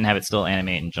skin and have it still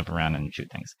animate and jump around and shoot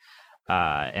things.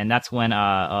 And that's when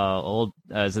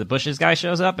the Bushes guy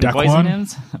shows up and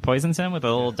poisons him with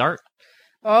a little dart.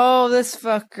 Oh, this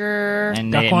fucker.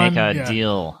 And they make a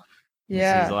deal.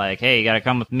 Yeah. He's like, hey, you gotta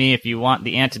come with me if you want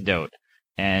the antidote.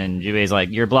 And Jubei's like,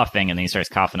 you're bluffing, and then he starts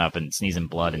coughing up and sneezing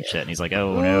blood and shit, and he's like,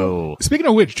 oh no. Speaking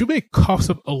of which, Jubei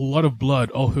coughs up a lot of blood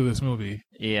all through this movie.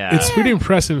 Yeah. It's pretty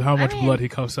impressive how much blood he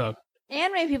coughs up.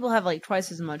 Anime people have like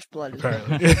twice as much blood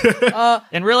as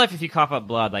in real life, if you cough up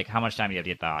blood, like how much time do you have to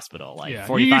get to the hospital? Like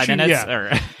 45 minutes? Yeah.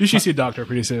 Or you should see a doctor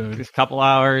pretty soon. A couple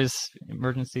hours,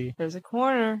 emergency. There's a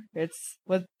corner.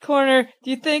 What corner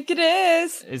do you think it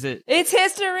is? Is it? It's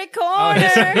History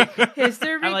Corner.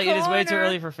 History I'm like, Corner. it is way too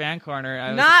early for Fan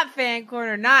Corner. Not Fan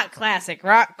Corner, not Classic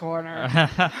Rock Corner.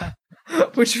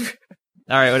 Which...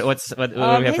 All right, what do we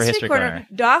have for History Corner?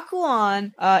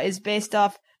 Dakuan is based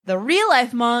off the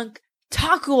real-life monk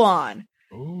Takuan,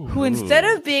 who instead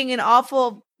of being an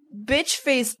awful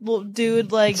bitch-faced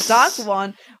dude like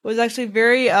Dakuan, was actually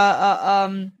very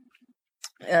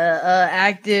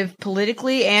active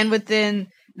politically and within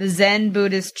the Zen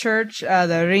Buddhist church. The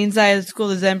Rinzai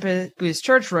School of Zen Buddhist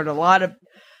Church wrote a lot of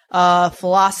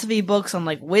philosophy books on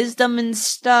like wisdom and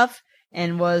stuff,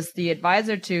 and was the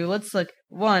advisor to, let's look,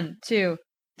 1, 2,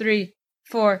 3,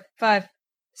 4, 5,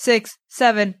 6,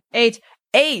 7,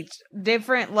 8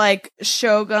 different like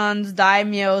shoguns,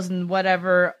 daimyos, and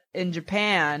whatever in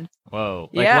Japan. Whoa!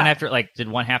 Like did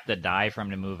one have to die for him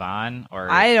to move on? Or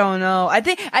I don't know. I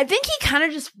think he kind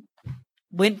of just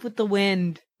went with the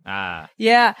wind.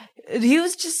 Yeah.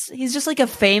 He's just like a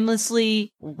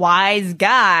famously wise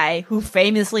guy who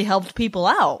famously helped people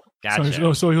out.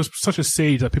 Gotcha. So he was such a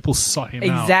sage that people sought him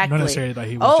out. Exactly. Not necessarily that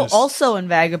he was also in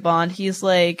Vagabond, he's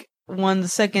like one of the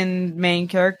second main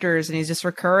characters, and he's just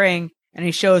recurring. And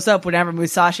he shows up whenever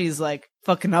Musashi's like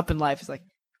fucking up in life. He's like,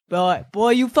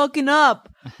 boy, you fucking up.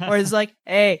 Or he's like,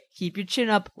 hey, keep your chin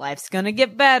up. Life's gonna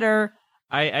get better.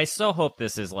 I so hope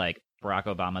this is like Barack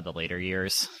Obama the later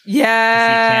years. Yeah.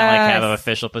 He can't like have an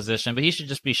official position, but he should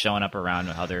just be showing up around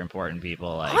with other important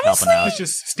people, like helping out. He's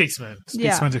just statesman.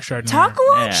 Statesman's extraordinary.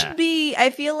 Takuan should be, I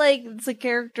feel like it's a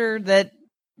character that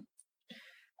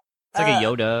it's like a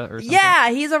Yoda or something.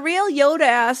 Yeah, he's a real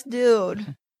Yoda-ass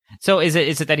dude. So is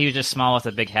it that he was just small with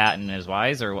a big hat and is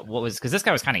wise, or what was? Because this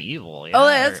guy was kind of evil. Yeah? Oh,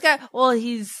 this guy. Well,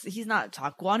 he's not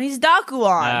Takuan. He's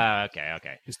Dakuan.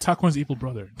 Okay. He's Takuan's evil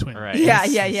brother, twin. Right.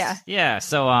 Yeah.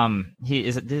 So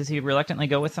does he reluctantly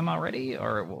go with him already,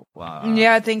 or?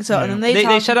 Yeah, I think so. Yeah. And then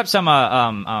they set up some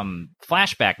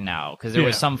flashback now because there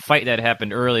was some fight that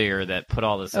happened earlier that put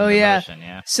all this into motion.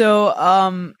 Yeah. So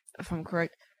if I'm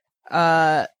correct,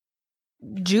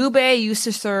 Jubei used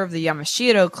to serve the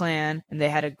Yamashiro clan, and they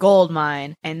had a gold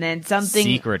mine, and then something...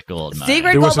 Secret gold mine. They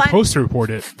were supposed to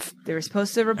report it. They were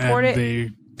supposed to report it.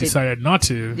 They decided not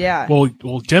to. Yeah. Well,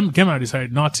 Gemma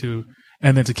decided not to,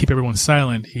 and then to keep everyone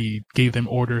silent, he gave them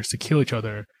orders to kill each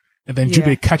other. And then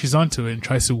Jubei catches onto it and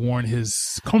tries to warn his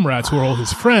comrades, who are all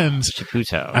his friends.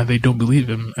 Shiputo. And they don't believe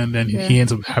him, and then he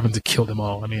ends up having to kill them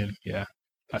all. I mean, yeah.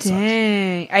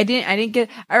 Dang. I didn't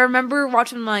get... I remember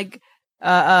watching, like...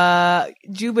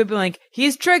 Jubei being like,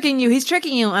 he's tricking you.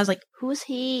 I was like, who's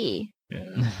he?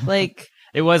 Yeah. Like,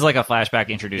 it was like a flashback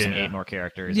introducing 8 more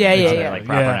characters. Yeah. Like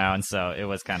proper nouns, so it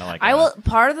was kind of like.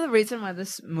 Part of the reason why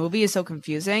this movie is so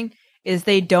confusing is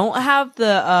they don't have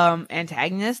the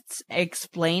antagonists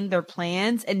explain their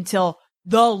plans until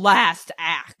the last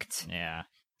act. Yeah.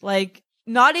 Like,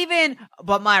 not even,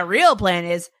 but my real plan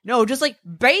is, no, just like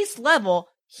base level,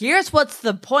 here's what's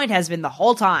the point has been the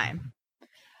whole time.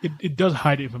 it does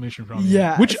hide information from you.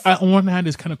 Yeah. Which on one hand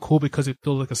is kind of cool because it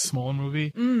feels like a smaller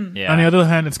movie. Yeah. On the other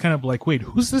hand, it's kind of like, wait,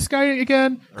 who's this guy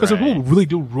again? Because the people really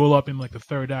do roll up in like the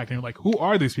third act, and you're like, who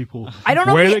are these people? I don't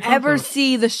know if we ever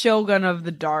see the Shogun of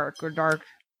the Dark or Dark.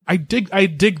 I dig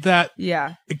that.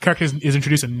 Yeah. The character is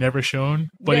introduced and never shown,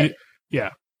 but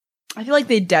I feel like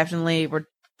they definitely were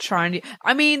trying to.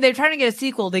 I mean, they're trying to get a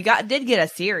sequel. They did get a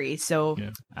series, so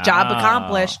job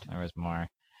accomplished. There was more.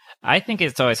 I think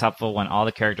it's always helpful when all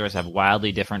the characters have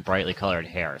wildly different, brightly colored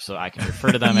hair, so I can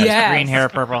refer to them as green hair,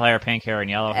 purple hair, pink hair, and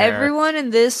yellow hair. Everyone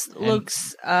in this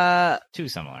looks too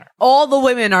similar. All the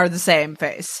women are the same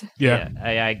face. Yeah.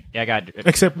 I got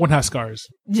except one has scars.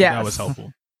 Yeah, that was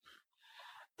helpful.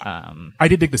 I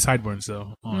did dig the sideburns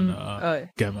though on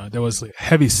Gemma. There was like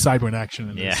heavy sideburn action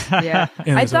in this. Yeah.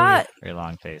 I thought very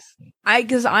long face.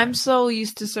 Because I'm so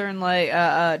used to certain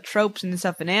like tropes and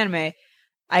stuff in anime.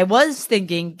 I was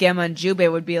thinking Gemma and Jubei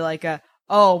would be like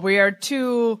we are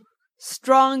two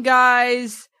strong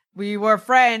guys. We were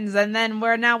friends, and then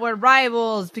we're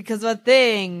rivals because of a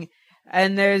thing.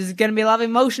 And there's gonna be a lot of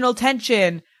emotional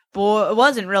tension. But it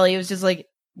wasn't really. It was just like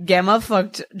Gemma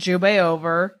fucked Jubei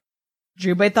over.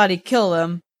 Jubei thought he'd kill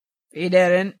him. He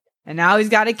didn't. And now he's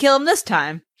got to kill him this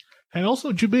time. And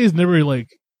also, Jubei is never like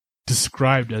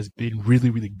described as being really,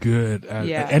 really good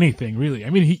at anything. Really, I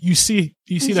mean, you see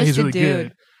that he's really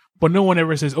good. But no one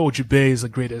ever says, "Oh, Jubei is the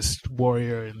greatest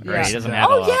warrior." And he doesn't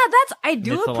have I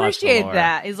do appreciate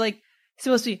that. It's like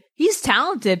supposed to be. He's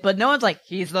talented, but no one's like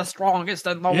he's the strongest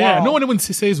in the world. Yeah, no one even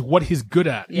says what he's good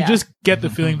at. You just get the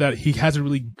feeling that he has a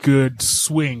really good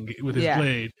swing with his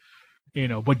blade. You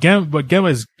know, but Gemma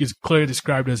is clearly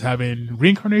described as having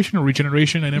reincarnation or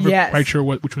regeneration. I never quite sure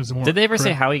which one's the more. Did they ever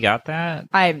say how he got that?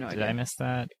 I have no idea. Did I miss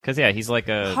that? Because he's like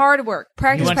a hard work.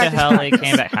 Practice. He went to hell. He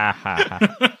came back. Ha ha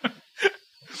ha.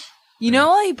 You know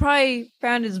what? He probably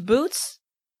found his boots,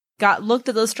 looked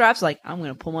at those straps, like, I'm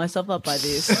going to pull myself up by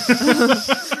these.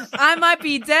 I might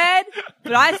be dead,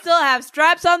 but I still have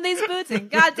straps on these boots,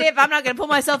 and goddamn, I'm not going to pull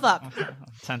myself up.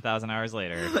 10,000 hours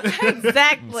later.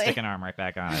 Exactly. Stick an arm right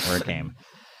back on it where it came.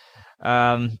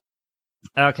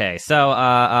 Okay,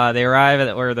 so they arrive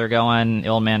at where they're going. The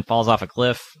old man falls off a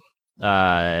cliff.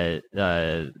 Jubei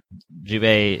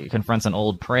confronts an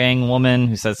old praying woman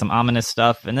who says some ominous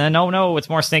stuff, and then no, it's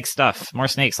more snake stuff. More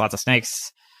snakes, lots of snakes.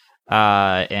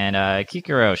 And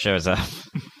Kikuro shows up.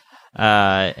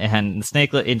 And the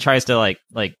snake tries to like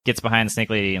gets behind the snake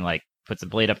lady and like puts a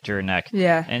blade up to her neck.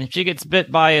 Yeah. And she gets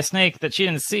bit by a snake that she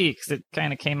didn't see because it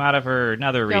kind of came out of her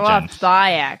nether region.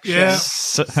 Thigh action. Yeah.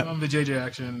 Some of the JJ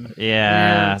action.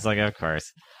 Yeah. It's like, of course.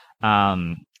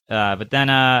 But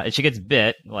then she gets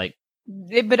bit, like.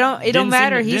 It don't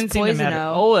matter. He's poison.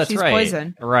 Oh, that's right.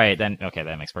 Poison. Right. Then okay,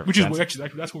 that makes perfect sense.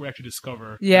 That's what we actually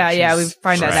discover. Yeah, we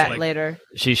find out that later.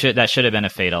 That should have been a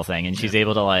fatal thing, and she's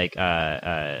able to like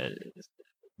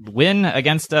win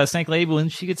against Snake Lady when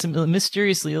she gets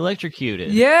mysteriously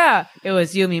electrocuted. Yeah, it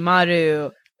was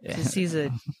Yumimaru. He's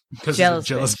a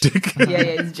jealous dick.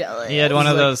 Yeah, he's jealous. He had one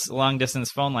of those long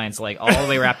distance phone lines, like all the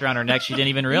way wrapped around her neck. She didn't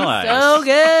even realize. So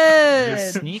good.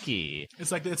 He's sneaky.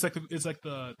 It's like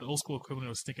the old school equivalent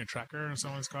of sticking a tracker in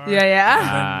someone's car. Yeah. And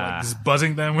then, like, just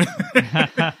buzzing them with.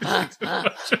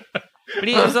 But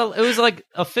it was like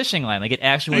a fishing line. Like it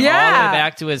actually went all the way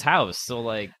back to his house. So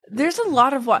like, there's a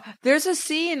lot of there's a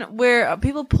scene where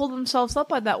people pull themselves up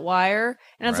by that wire,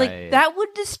 and it's like that would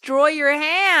destroy your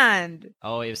hand.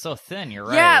 Oh, it was so thin. You're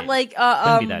right. Yeah, like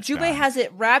Jubei has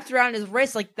it wrapped around his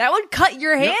wrist. Like that would cut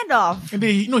your hand off. And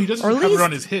he doesn't have it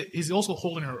on his hip. He's also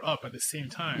holding her up at the same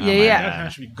time. Yeah. That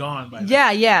hand should be gone by.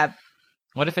 Yeah.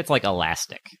 What if it's like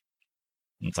elastic?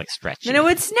 It's like stretchy. Then it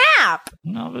would snap.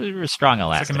 No, it was strong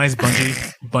elastic. It's like a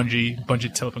nice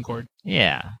bungee telephone cord.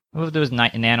 Yeah. What if there was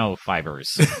nanofibers?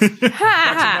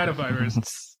 Nanofibers.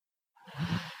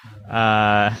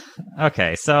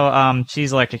 Okay, so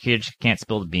she's electrocuted. She can't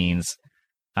spill the beans.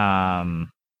 Jubei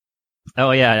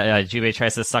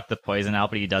tries to suck the poison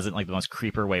out, but he does it in like the most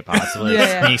creeper way possible. He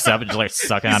sneaks up and just like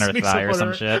sucking on her thigh or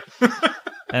some shit. And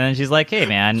then she's like, "Hey,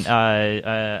 man,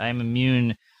 I'm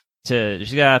immune."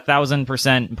 She's got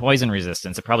 1,000% poison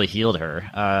resistance. It probably healed her.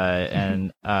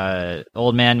 And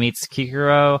old man meets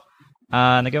Kikuro,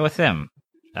 and they go with him.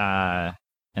 And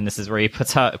this is where he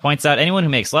points out anyone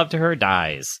who makes love to her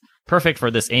dies. Perfect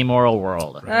for this amoral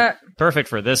world. Perfect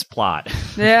for this plot.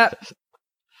 Yeah.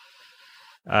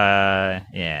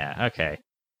 Yeah. Okay.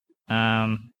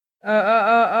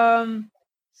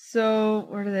 So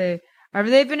where are they? Have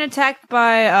they been attacked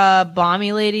by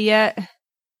Bommy Lady yet?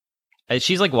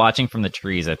 She's like watching from the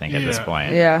trees, I think, at this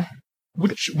point. Yeah. When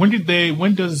does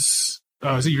is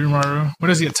it Yurimaru? When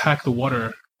does he attack the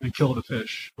water and kill the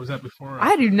fish. Was that before?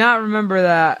 I do not remember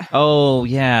that. Oh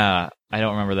yeah, I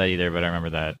don't remember that either, but I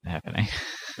remember that happening.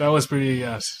 That was pretty.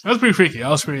 That was pretty freaky. I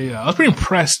was pretty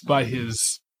impressed by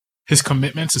his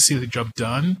commitment to see the job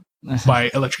done by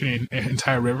electrocuting an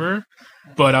entire river.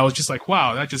 But I was just like,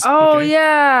 wow, that just. Oh okay.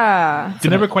 yeah. They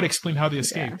never quite explain how they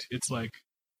escaped. Yeah. It's like,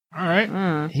 all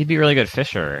right, he'd be a really good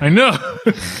fisher. I know.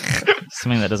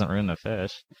 Something that doesn't ruin the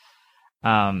fish.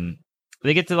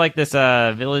 They get to like this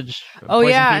village. Oh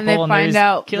yeah, and they find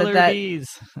out killer bees.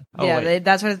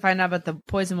 That's where they find out about the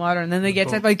poison water, and then they get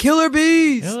attacked by killer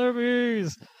bees. Killer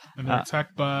bees. And they're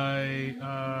attacked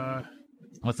by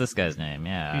what's this guy's name?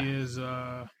 Yeah, he is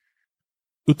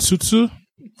Utsutsu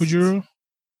Ujiro.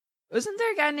 Wasn't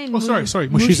there a guy named? Sorry,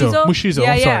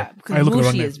 Mushizo. Yeah, because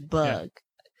Mushi is bug.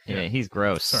 Yeah, he's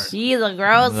gross. Sorry. He's a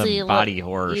grossy he's a body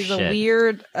horror. He's shit. A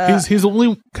weird. He's the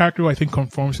only character who I think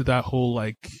conforms to that whole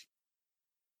like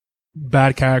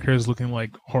bad characters looking like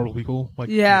horrible people. Like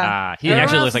he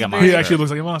actually looks like a monster. He actually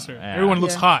looks like a monster. Yeah. Everyone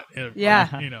looks hot.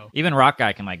 Yeah, you know. Even Rock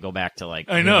Guy can like go back to like.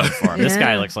 I know. This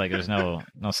guy looks like there's no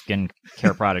skin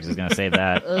care products is gonna save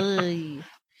that.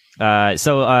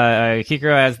 So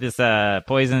Kikuro has this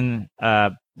poison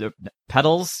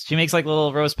petals. She makes like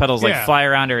little rose petals like fly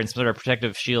around her and sort of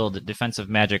protective shield, defensive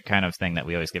magic kind of thing that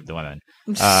we always give to women.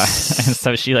 And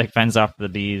so she like fends off the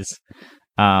bees.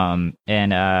 And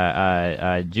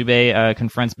Jubei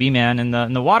confronts B-Man in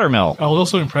the watermill. I was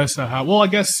also impressed at how, well, I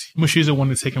guess Mushizo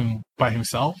wanted to take him by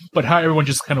himself, but how everyone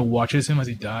just kind of watches him as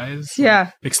he dies. Yeah.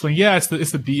 Explain, it's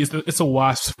the bee, it's a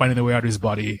wasp finding their way out of his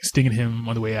body, stinging him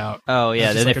on the way out. Oh,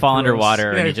 yeah, then they fall underwater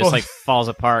and he just like falls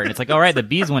apart. And it's like, all right, the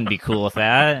bees wouldn't be cool with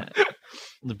that.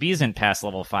 The bees didn't pass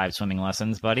level 5 swimming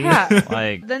lessons, buddy. Yeah.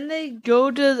 Like, then they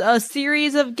go to a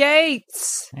series of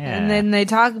gates. Yeah. And then they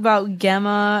talk about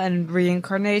Gemma and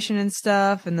reincarnation and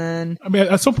stuff. And then... I mean,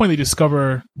 at some point they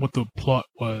discover what the plot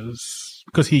was.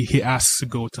 Because he asks to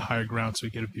go to higher ground so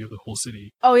he get a view of the whole city.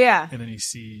 Oh, yeah. And then he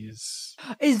sees...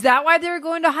 Is that why they were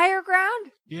going to higher ground?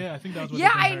 Yeah, I think that was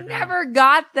what I never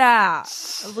got that.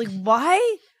 I was like,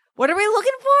 why? What are we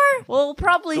looking for? We'll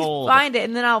probably find it,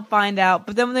 and then I'll find out.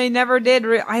 But then they never did.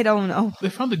 I don't know. They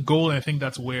found the gold, and I think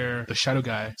that's where the shadow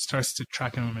guy starts to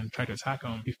track him and try to attack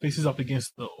him. He faces up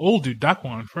against the old dude,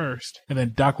 Daquan, first. And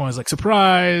then Daquan is like,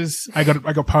 surprise! I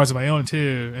got powers of my own,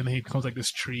 too. And then he becomes like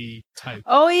this tree type.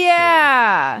 Oh,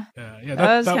 yeah! Yeah,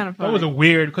 that was kind of funny. That was a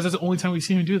weird, because that's the only time we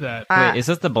see him do that. Wait, is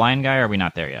this the blind guy, or are we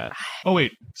not there yet? Oh,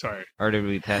 wait. Sorry. Or did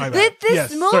we pass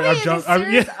this movie is a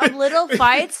series of little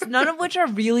fights, none of which are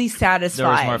really satisfying.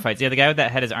 There was more fights. Yeah, the guy with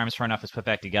that had his arms torn off was put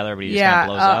back together, but he just kind of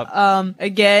blows up.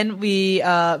 Again, we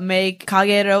make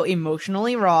Kagero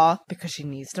emotionally raw because she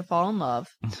needs to fall in love.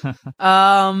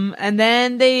 And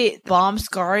then they bomb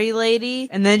Scary Lady,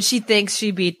 and then she thinks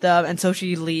she beat them, and so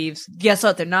she leaves. Guess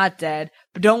what? They're not dead.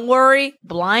 But don't worry,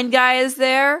 blind guy is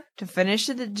there to finish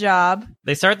the job.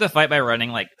 They start the fight by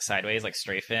running like sideways, like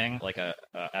strafing, like a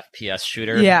FPS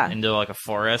shooter into like a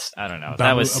forest. I don't know.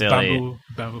 That was silly.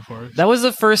 Bamboo forest. That was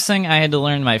the first thing I had to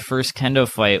learn. My first kendo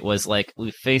fight was like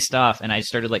we faced off, and I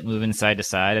started like moving side to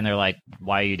side, and they're like,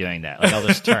 "Why are you doing that?" Like I'll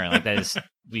just turn. Like that is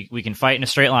we can fight in a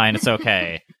straight line. It's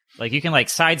okay. Like you can like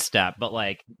sidestep, but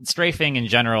like strafing in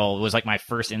general was like my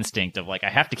first instinct of like I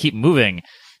have to keep moving.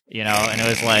 You know, and it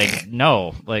was like,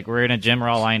 no, like we're in a gym, we're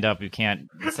all lined up. You can't,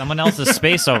 someone else's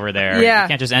space over there. Yeah. You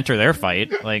can't just enter their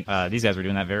fight. Like, these guys were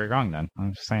doing that very wrong then.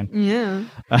 I'm just saying. Yeah.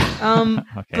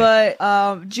 Okay. But,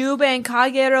 Jubei and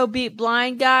Kagero beat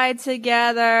Blind Guy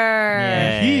together.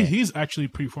 Yeah. He's actually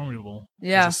pretty formidable.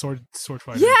 Yeah. As a sword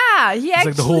fighter. Yeah. It's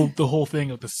like the whole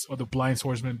thing of the blind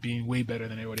swordsman being way better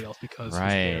than everybody else because his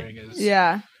bearing is.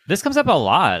 Yeah. This comes up a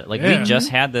lot. Like we just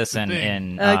had this in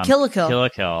Kill la Kill. Kill la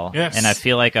Kill. Yes. And I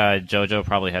feel like JoJo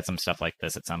probably had some stuff like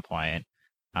this at some point.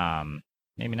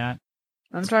 Maybe not.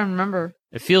 I'm trying to remember.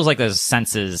 It feels like those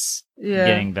senses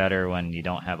getting better when you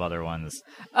don't have other ones.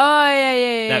 Oh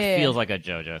yeah. That feels like a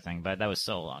JoJo thing, but that was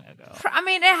so long ago. I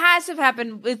mean, it has to have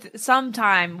happened with some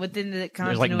time within the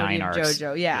continuity like 9 of arcs.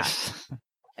 JoJo. Yeah.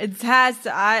 It has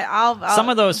to. I'll some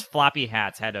of those floppy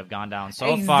hats had to have gone down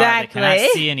so far they cannot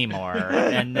see anymore,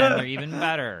 and then they're even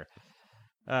better.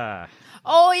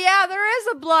 Oh yeah, there is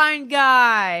a blind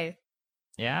guy.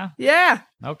 Yeah. Yeah.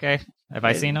 Okay. Have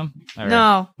I seen him? Or...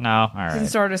 No. All right. It's in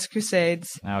Stardust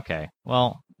Crusades. Okay.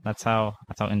 Well, that's how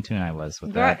in tune I was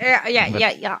with that.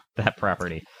 Yeah. That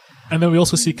property. And then we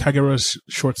also see Kagero's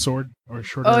short sword or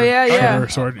shorter. Oh yeah. Shorter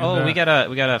sword. We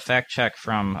got a fact check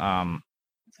from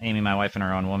Amy, my wife and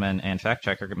her own woman, and fact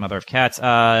checker, mother of cats.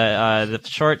 The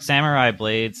short samurai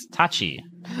blades, Tachi.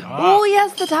 Oh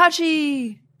yes, the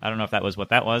Tachi. I don't know if that was what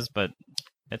that was, but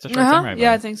it's a short samurai blade.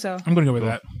 Yeah, I think so. I'm gonna go with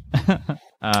that.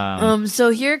 So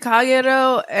here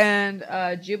Kagero and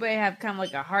Jubei have kind of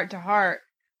like a heart-to-heart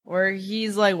where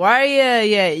he's like, why are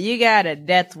you got a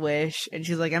death wish. And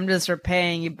she's like, I'm just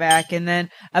repaying you back. And then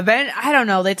I don't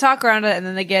know, they talk around it and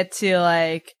then they get to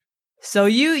like, so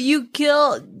you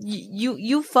kill,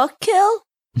 you fuck kill?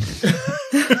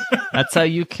 That's how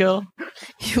you kill?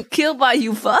 You kill by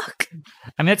you fuck?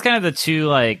 I mean, it's kind of the two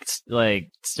like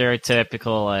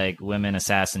stereotypical like women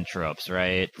assassin tropes,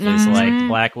 right? It's like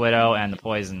Black Widow and the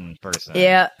poison person.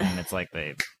 Yeah. And it's like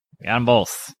they got them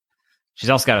both. She's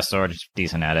also got a sword, she's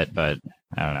decent at it, but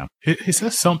I don't know. He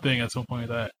says something at some point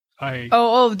that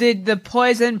did the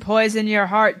poison your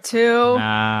heart too?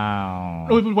 No.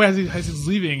 Oh, as he's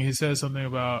leaving, he says something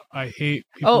about, I hate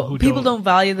people who don't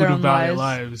value their own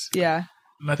lives. Yeah.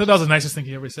 And I thought that was the nicest thing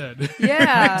he ever said.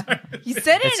 Yeah. He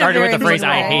said it started with the phrase, way.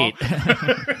 I hate.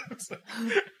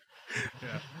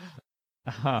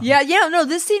 Yeah. Yeah, no,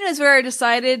 this scene is where I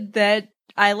decided that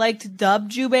I liked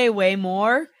Dub Jubei way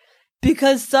more.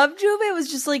 Because Sub Jubei was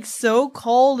just like so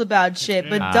cold about shit,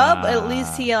 but Dub, at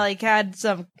least he like had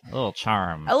some... A little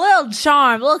charm, a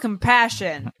little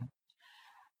compassion.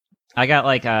 I got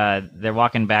like, they're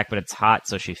walking back, but it's hot,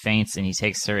 so she faints, and he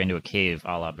takes her into a cave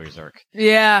a la Berserk.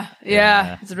 Yeah.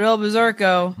 It's a real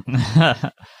Berserko.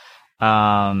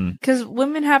 Because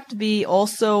women have to be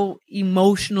also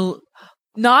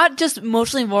not just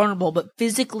emotionally vulnerable, but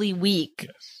physically weak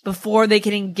before they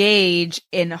can engage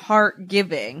in heart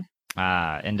giving.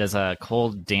 And does a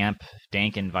cold,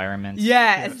 dank environment.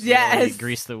 Yes. Really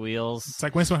grease the wheels. It's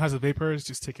like when someone has the vapors,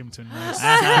 just take him to nice.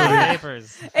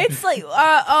 Vapors. It's like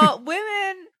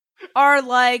women are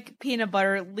like peanut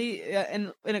butter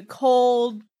in a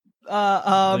cold,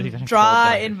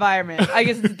 dry environment. I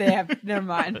guess they have. Never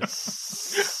mind.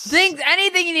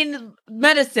 Anything you need,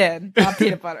 medicine, not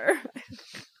peanut butter.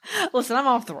 Listen, I'm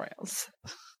off the rails.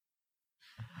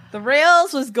 The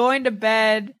rails was going to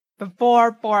bed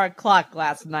before 4 o'clock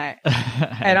last night,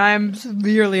 and I'm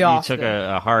severely off. You took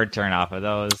a hard turn off of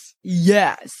those.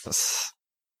 Yes.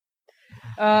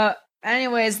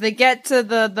 Anyways, they get to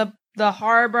the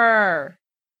harbor.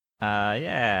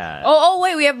 Yeah. Oh,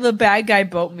 wait, we have the bad guy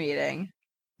boat meeting.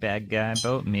 Bad guy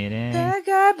boat meeting. Bad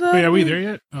guy boat. Wait, are we there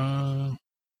yet? I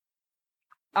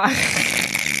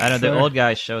know the old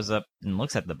guy shows up and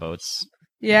looks at the boats.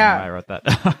 Yeah, I wrote that.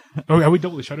 Are we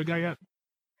double the Shadow Guy yet?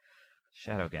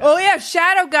 Shadow Guy. Oh yeah,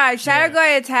 Shadow Guy. Shadow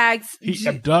Guy attacks. He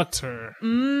abducts her.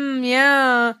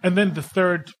 Yeah. And then the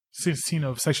third scene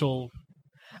of sexual.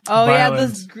 Oh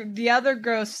violence. Yeah, the other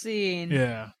gross scene.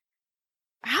 Yeah.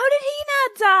 How did he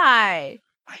not die?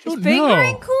 I don't Is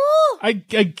fingering know. Cool?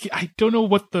 I don't know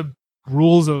what the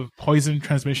rules of poison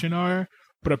transmission are,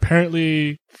 but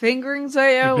apparently fingerings are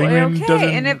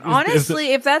okay. And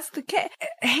if that's the case,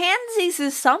 handsies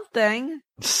is something.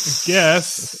 I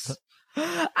guess.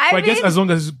 I guess as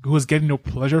long as he was getting no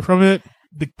pleasure from it,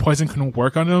 the poison couldn't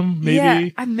work on him. Maybe.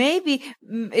 Yeah, maybe.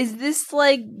 Is this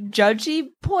like judgy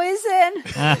poison?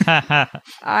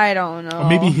 I don't know. Or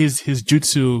maybe his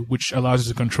jutsu, which allows us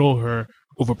to control her,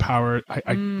 overpowered. I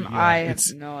have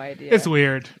no idea. It's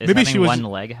weird. Maybe she was one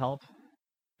leg help.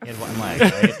 He had one leg,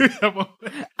 right?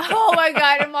 Oh my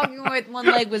god! And walking with one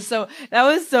leg was so good. That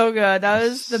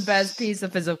was the best piece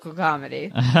of physical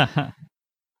comedy.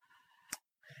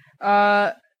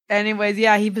 Anyways,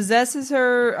 yeah, he possesses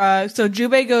her. So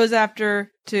Jubei goes after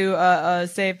to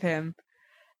save him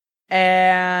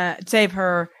and save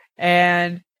her,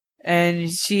 and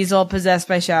she's all possessed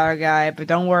by Shadow Guy. But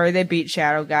don't worry, they beat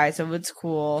Shadow Guy, so it's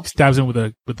cool. Stabs him with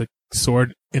a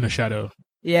sword in a shadow.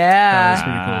 Yeah, that's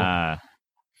pretty cool.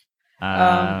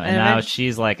 And now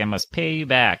she's like, I must pay you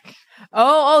back.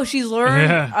 Oh, she's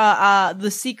learned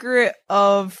the secret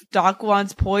of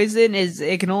Dakuan's poison is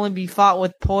it can only be fought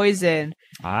with poison.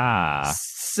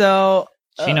 So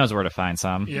she knows where to find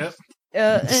some. Yep.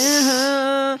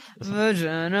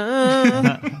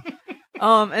 Vagina.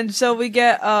 And so we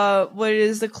get what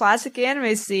is the classic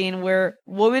anime scene where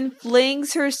woman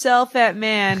flings herself at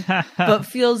man but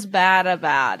feels bad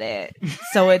about it.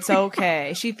 So it's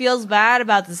okay. She feels bad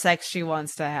about the sex she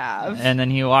wants to have. And then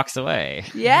he walks away.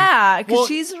 Yeah, because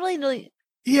she's really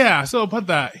yeah, so about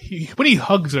that, when he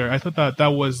hugs her, I thought that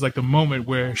was like the moment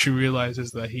where she realizes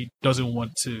that he doesn't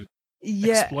want to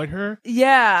exploit her.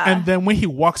 Yeah. And then when he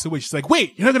walks away, she's like,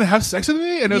 wait, you're not going to have sex with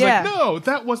me? And I was like, no,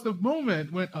 that was the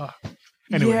moment when...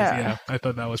 Anyways, yeah, I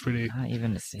thought that was pretty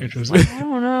interesting. I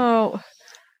don't know.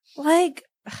 Like,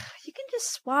 you can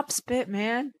just swap spit,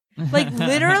 man. Like,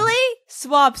 literally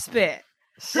swap spit.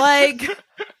 Like,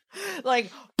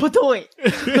 Like, patoy.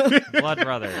 Blood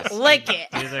Brothers. Lick it.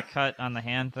 Do the cut on the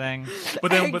hand thing.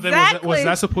 But then was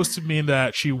that supposed to mean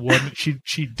that she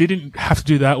didn't have to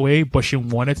do that way, but she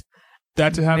wanted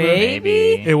that to happen?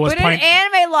 Maybe. It was. But in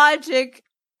anime logic,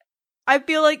 I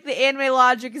feel like the anime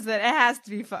logic is that it has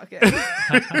to be fucking.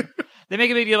 They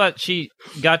make a big deal about she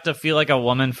got to feel like a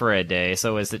woman for a day,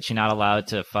 so is that she not allowed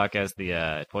to fuck as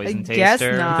the poison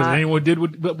taster? Guess not. Because anyone did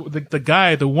the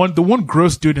guy, the one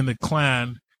gross dude in the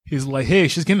clan. He's like, hey,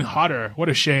 she's getting hotter. What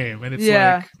a shame. And it's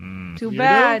like, too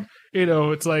bad.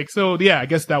 It's like, so yeah, I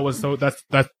guess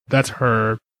that's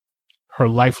her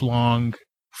lifelong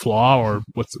flaw, or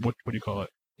what do you call it?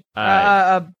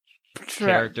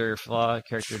 Character flaw,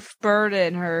 character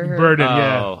burden. Her burden.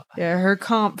 Oh. Yeah, her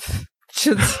comp.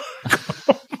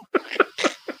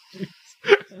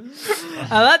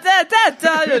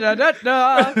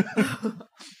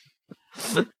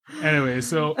 Anyway,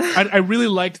 so I really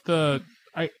liked the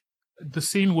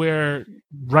scene where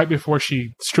right before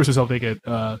she strips herself naked,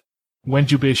 when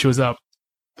Jubei shows up,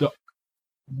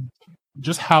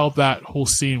 just how that whole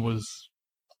scene was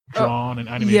drawn and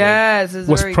animated. Yes,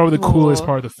 was probably the coolest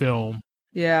part of the film.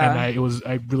 Yeah, and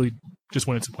I really just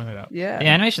wanted to point that out. Yeah, the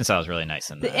animation style is really nice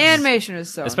in this. The animation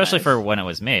is so especially nice. For when it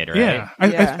was made, right? Yeah,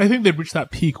 I think they've reached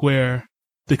that peak where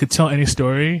they could tell any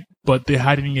story, but they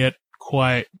hadn't yet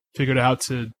quite figured out how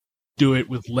to do it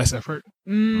with less effort.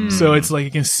 So it's like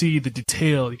you can see the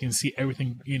detail, you can see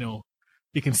everything,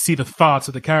 you can see the thoughts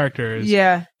of the characters.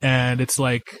 Yeah. And it's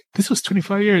like, this was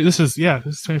 25 years. This is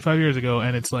 25 years ago.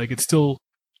 And it's like, it's still,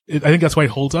 I think that's why it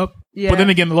holds up. Yeah. But then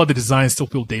again, a lot of the designs still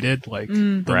feel dated, like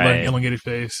the elongated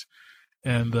face.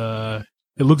 And it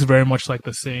looks very much like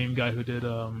the same guy who did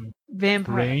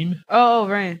Vampire. Rain. Oh,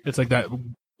 Rain. It's like that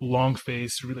long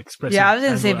face, really expressive. Yeah, I was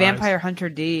going to say Vampire eyes. Hunter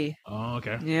D. Oh,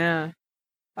 okay. Yeah.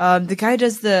 The guy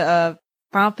does the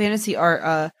Final Fantasy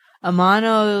art,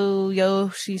 Amano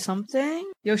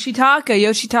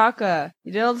Yoshitaka.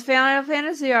 He did all the Final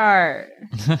Fantasy art.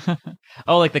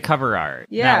 Oh, like the cover art.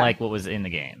 Yeah. Not like what was in the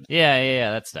game.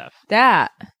 Yeah, that stuff.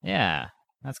 That. Yeah,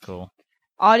 that's cool.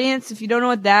 Audience, if you don't know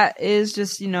what that is,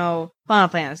 just, Final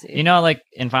Fantasy. Like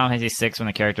in Final Fantasy 6 when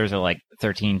the characters are like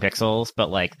 13 pixels, but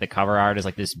like the cover art is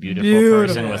like this beautiful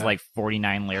person with like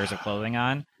 49 layers of clothing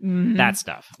on. Mm-hmm. That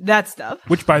stuff.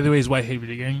 Which, by the way, is why I hate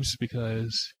video games,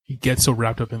 because he gets so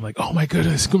wrapped up in like, oh my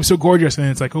goodness, it's so gorgeous. And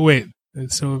it's like, oh wait,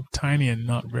 it's so tiny and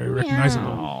not very recognizable.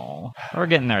 Oh, we're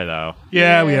getting there though.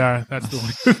 Yeah, we are. That's the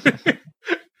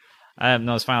one.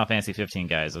 Those Final Fantasy 15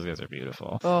 guys, those guys are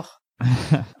beautiful. Oh.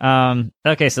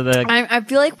 Okay, so I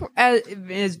feel like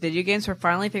as video games, we're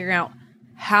finally figuring out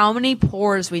how many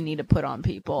pores we need to put on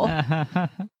people.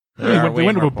 They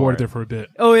went overboard there for a bit.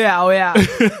 Oh yeah.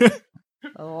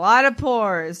 A lot of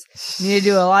pores. Need to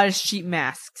do a lot of sheet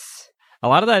masks. A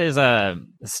lot of that is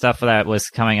stuff that was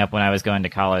coming up when I was going to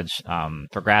college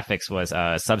for graphics was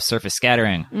subsurface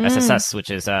scattering, SSS, which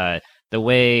is the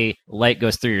way light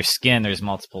goes through your skin. There's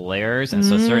multiple layers, and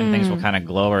so certain things will kind of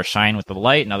glow or shine with the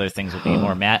light, and other things will be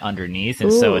more matte underneath.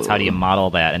 And so it's how do you model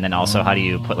that, and then also how do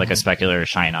you put like a specular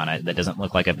shine on it that doesn't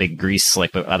look like a big grease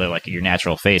slick, but other like your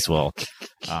natural face will.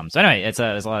 So anyway,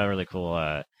 there's a lot of really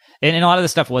cool. And a lot of the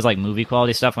stuff was like movie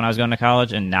quality stuff when I was going to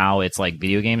college, and now it's like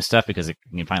video game stuff because you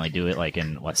can finally do it like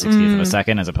in 60th of a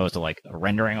second as opposed to like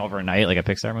rendering overnight like a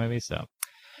Pixar movie. So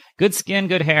good skin,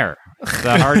 good hair. It's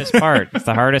the hardest part. It's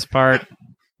the hardest part.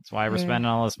 That's why we're spending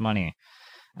all this money.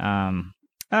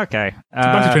 Okay. It's a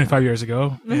bunch of 25 years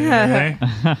ago. Anyway.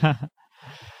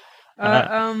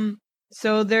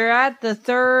 So they're at the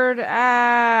third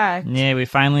act. Yeah, we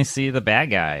finally see the bad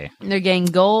guy. They're getting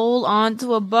gold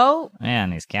onto a boat. Yeah,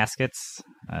 and these caskets.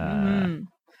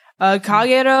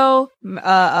 Kagero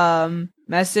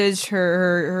messaged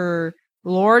her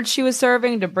lord she was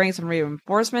serving to bring some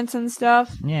reinforcements and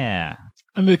stuff. Yeah.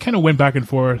 And they kind of went back and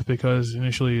forth because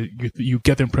initially you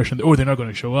get the impression that, they're not going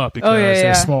to show up because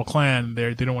they're a small clan.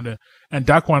 They don't want to. And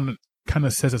Daquan kind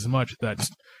of says as much that,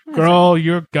 girl,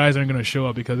 your guys aren't going to show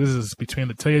up because this is between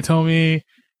the Toyotomi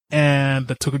and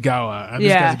the Tokugawa. And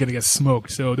these guys are going to get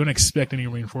smoked. So don't expect any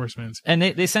reinforcements. And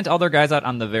they sent all their guys out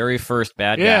on the very first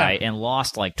bad guy and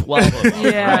lost like 12 of them,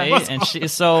 right?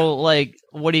 And so like,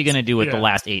 what are you going to do with the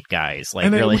last 8 guys? Like,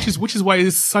 and then, really? Which is why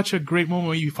it's such a great moment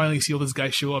when you finally see all these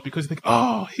guys show up because you think,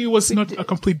 he was not a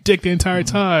complete dick the entire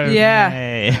time.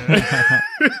 Yeah.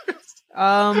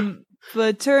 But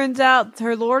it turns out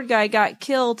her lord guy got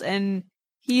killed and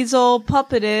he's all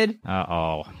puppeted.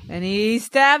 Uh-oh. And he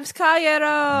stabs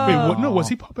Kagero. Wait, what? No, was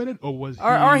he puppeted or was he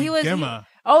he was Gemma?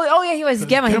 Yeah, he was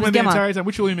Gemma. He was the Gemma entire time,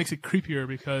 which really makes it creepier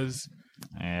because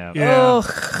Yeah.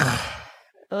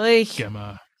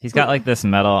 Gemma. He's got like this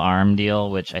metal arm deal,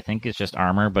 which I think is just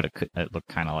armor, but it looked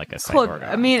kind of like a cyborg.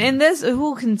 I mean, in this,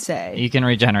 who can say? You can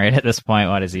regenerate at this point.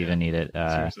 Why does he even need it?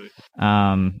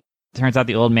 Turns out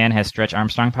the old man has Stretch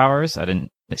Armstrong powers. I didn't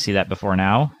see that before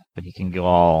now, but he can go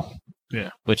all. Yeah.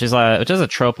 Which is a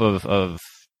trope of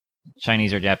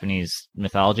Chinese or Japanese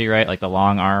mythology, right? Like the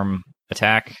long arm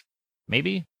attack,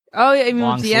 maybe. Oh yeah, I mean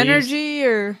long with the sleeves. Energy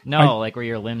or no, like where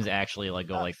your limbs actually like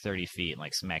go like 30 feet and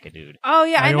like smack a dude. Oh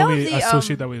yeah, I know only the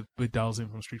associate that with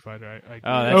Dhalsim from Street Fighter.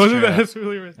 That's true. That's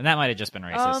really racist. And that might have just been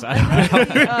racist.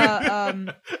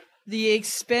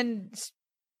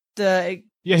 The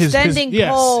his extending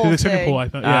pole. His extending pole. I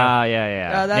thought. Yeah.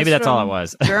 Yeah. That's maybe that's all it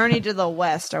was. Journey to the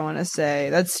West. I want to say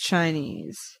that's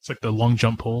Chinese. It's like the long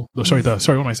jump pole. Oh, sorry, what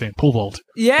am I saying? Pole vault.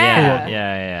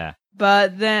 Yeah.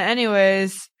 But then,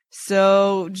 anyways.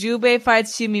 So, Jubei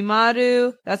fights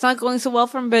Yumimaru. That's not going so well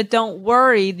for him, but don't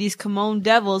worry. These Kamon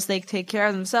devils, they take care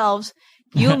of themselves.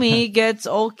 Yumi gets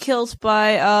all killed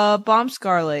by Bomb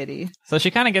Scar Lady. So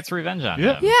she kind of gets revenge on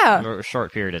him. Yeah. For a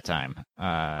short period of time.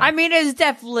 I mean, it's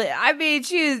definitely...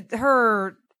 she's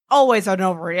always an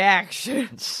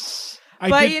overreaction.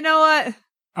 You know what?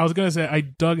 I was going to say, I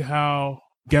dug how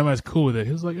Gemma's cool with it.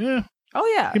 He was like,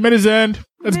 Oh, yeah. He met his end.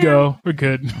 Let's go. We're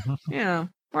good. Yeah.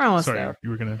 We're almost there. Sorry, you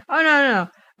were gonna. Oh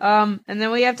no. And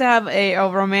then we have to have a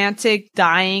romantic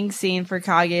dying scene for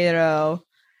Kagero,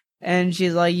 and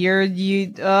she's like, "I'm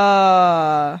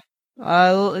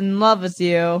in love with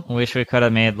you." Wish we could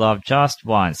have made love just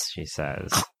once, she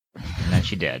says, and then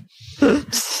she did.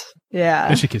 Yeah.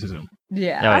 And she kisses him.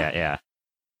 Yeah. Oh yeah.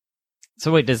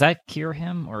 So wait, does that cure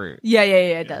him or? Yeah.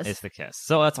 It does. It's the kiss.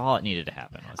 So that's all it needed to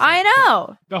happen. I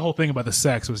know. The whole thing about the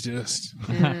sex was just.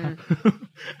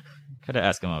 Could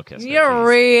have Eskimo kiss. You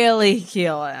really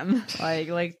kill him,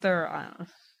 like they're. I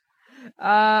don't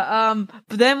know.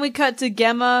 But then we cut to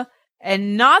Gemma,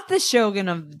 and not the Shogun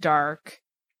of the Dark,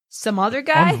 some other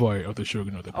guy. Envoy of the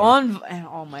Shogun of the Dark.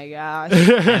 Oh my gosh.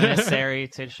 Emissary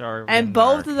to Shogun. And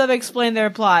both of them explain their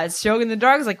plots. Shogun the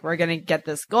Dark is like, we're gonna get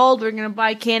this gold. We're gonna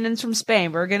buy cannons from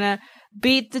Spain. We're gonna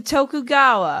beat the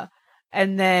Tokugawa.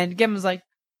 And then Gemma's like,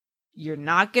 you're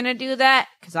not gonna do that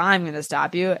because I'm gonna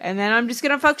stop you, and then I'm just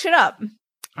gonna fuck shit up.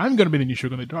 I'm gonna be the new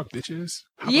Shogun of the Dark, bitches.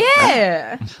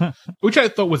 Yeah, which I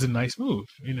thought was a nice move.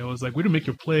 You know, it was like, way to make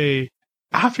your play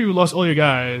after you lost all your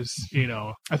guys. You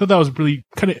know, I thought that was really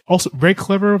kind of also very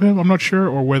clever of him. I'm not sure,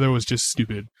 or whether it was just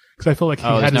stupid because I felt like he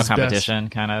had no his competition,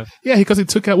 kind of. Yeah, because he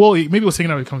took out. Well, maybe he was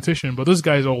taking out a competition, but those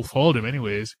guys all followed him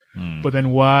anyways. But then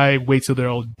why wait till they're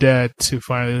all dead to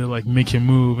finally like make him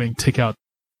move and take out?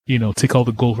 You know, take all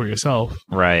the gold for yourself.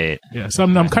 Right. Yeah, so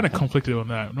I'm kind of conflicted on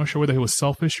that. I'm not sure whether he was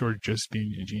selfish or just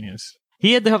being a genius.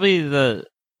 He had probably did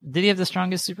he have the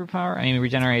strongest superpower? I mean,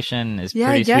 regeneration is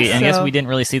pretty sweet. So. And I guess we didn't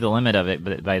really see the limit of it,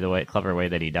 but by the clever way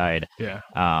that he died. Yeah.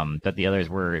 But the others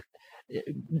were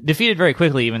defeated very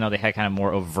quickly, even though they had kind of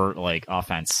more overt, like,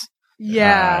 offense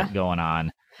going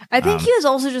on. I think he was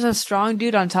also just a strong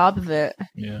dude on top of it.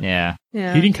 Yeah. He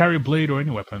didn't carry a blade or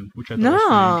any weapon, which I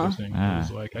thought was pretty interesting. It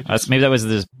was like, maybe that was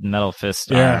this metal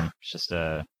fist arm. It's just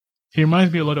He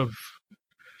reminds me a lot of...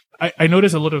 I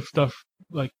noticed a lot of stuff,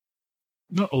 like,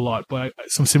 not a lot, but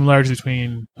some similarities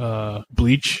between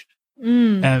Bleach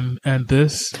and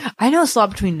this. I know a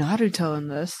lot between Naruto and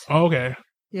this. Oh, okay.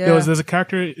 Yeah. There's a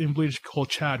character in Bleach called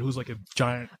Chad who's like a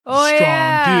giant,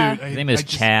 strong dude. His name is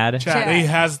Chad. He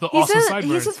has the awesome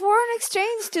sideburns. He's a foreign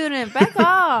exchange student. Back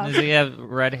off. Does he have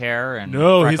red hair and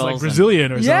he's like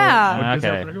Brazilian or something. Yeah.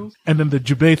 Okay. And then the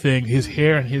Jubei thing, his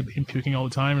hair and him puking all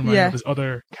the time reminds me of this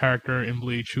other character in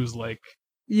Bleach who's like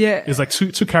it's like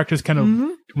two characters kind of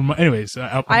anyways,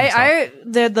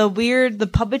 the weird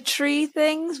puppetry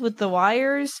things with the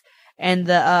wires. And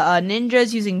the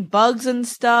ninjas using bugs and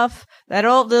stuff.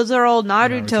 Those are all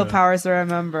Naruto powers that I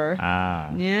remember.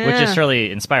 Yeah. Which is surely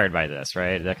inspired by this,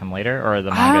 right? Did that come later, or the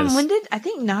mangas? I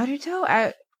think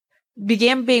Naruto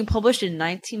began being published in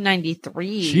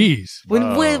 1993. Jeez,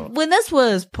 when this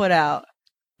was put out.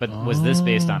 But was this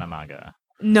based on a manga?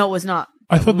 No, it was not.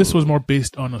 I thought this was more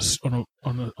based on a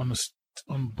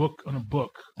book.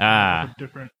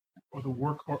 Different. Or the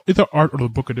work, or either art or the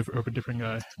book of a different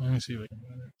guy. Let me see if I can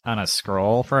find it. On a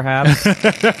scroll, perhaps,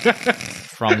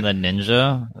 from the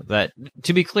ninja. That,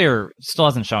 to be clear, still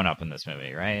hasn't shown up in this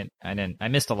movie, right? I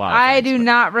missed a lot. I do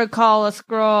not recall a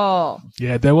scroll.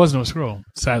 Yeah, there was no scroll.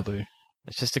 Sadly,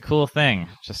 it's just a cool thing.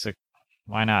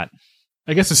 Why not?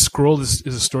 I guess the scroll is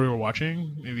a story we're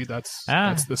watching. Maybe that's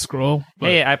the scroll. But...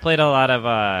 Hey, I played a lot of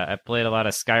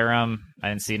Skyrim. I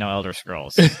didn't see no Elder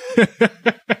Scrolls.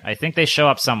 I think they show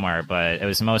up somewhere, but it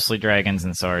was mostly dragons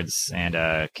and swords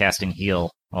and casting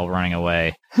heal while running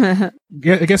away. I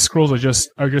guess scrolls are just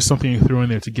something you throw in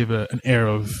there to give an air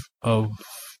of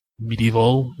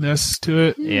medievalness to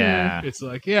it. Yeah, it's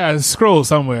like scroll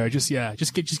somewhere. Just get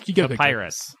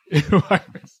papyrus.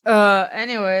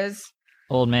 Anyways,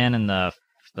 old man and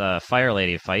the fire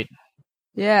lady fight.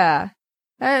 Yeah.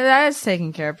 That is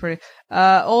taken care of pretty.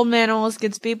 Old man almost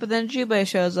gets beat, but then Jubei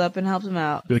shows up and helps him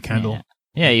out with a candle.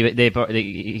 Yeah,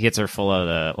 he gets her full of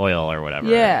the oil or whatever.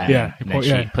 Yeah, and then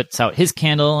she puts out his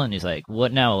candle, and he's like,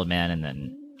 "What now, old man?" And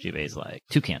then Jubei's like,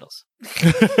 2 candles.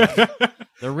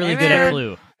 They're really good at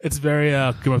Clue. It's very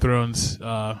Game of Thrones,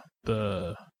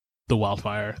 the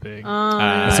wildfire thing.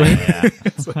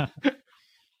 Yeah.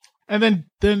 And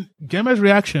then Gemma's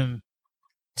reaction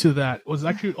to that was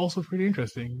actually also pretty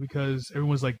interesting because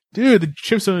everyone's like, "Dude,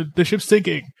 the ship's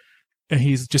sinking," and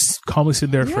he's just calmly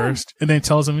sitting there first, and then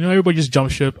tells him, "Everybody just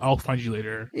jump ship. I'll find you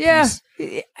later." Yeah,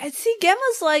 I see.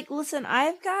 Gemma's like, "Listen,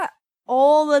 I've got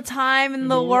all the time in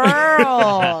the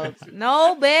world.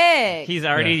 No big." He's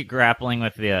already grappling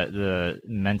with the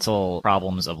mental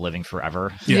problems of living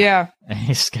forever. Yeah. And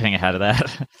he's getting ahead of that.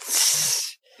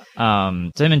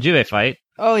 So him and Jubei fight.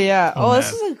 Oh yeah. Oh,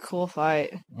 this is a cool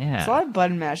fight. Yeah. There's a lot of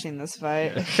button mashing in this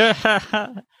fight.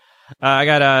 I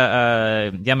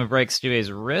got Gemma breaks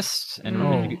Jubei's wrist, and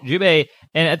Jubei.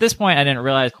 And at this point, I didn't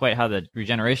realize quite how the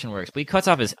regeneration works, but he cuts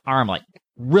off his arm like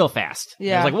real fast.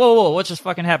 Yeah. I was like, whoa, what just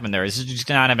fucking happened there? Is he just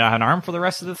not have an arm for the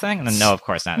rest of the thing? And then no, of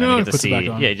course not. And then you get to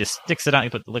see, he just sticks it on.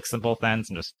 He licks on both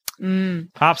ends and just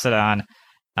pops it on.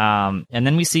 And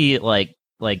then we see like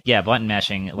button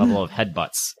mashing level of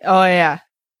headbutts. Oh yeah.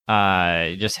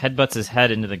 Just headbutts his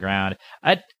head into the ground.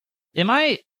 Am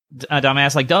I a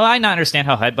dumbass? Like, do I not understand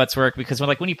how headbutts work? Because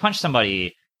when you punch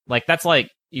somebody, like that's like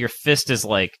your fist is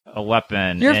like a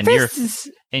weapon, and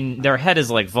their head is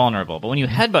like vulnerable. But when you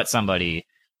headbutt somebody,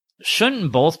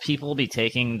 shouldn't both people be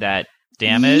taking that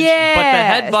damage? Yes.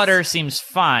 But the headbutter seems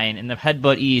fine, and the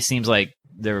headbuttee seems like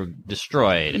they're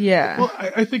destroyed. Yeah. Well,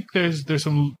 I think there's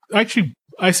some actually.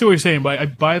 I see what you're saying, but I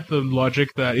buy the logic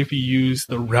that if you use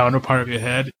the rounder part of your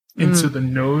head into the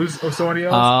nose of somebody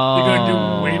else, you're going to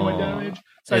do way more damage.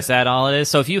 So is that all it is?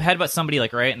 So if you headbutt somebody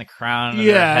like right in the crown of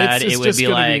their head, it would be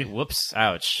like, whoops,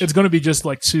 ouch. It's going to be just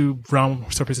like 2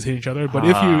 round surfaces hitting each other. But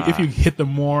if you hit them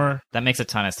more, that makes a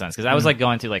ton of sense because I was like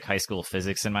going through like high school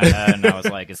physics in my head, and I was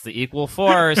like, it's the equal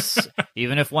force.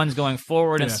 Even if one's going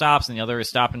forward and stops, and the other is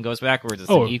stopped and goes backwards,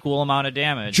 it's an equal amount of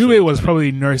damage. Jubei was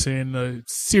probably nursing a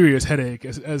serious headache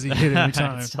as he hit every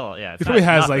time. Still, he probably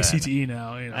has like CTE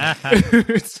now.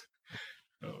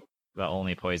 The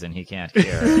only poison he can't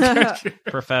cure.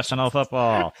 Professional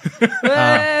football.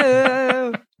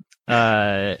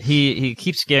 He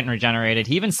keeps getting regenerated.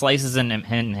 He even slices him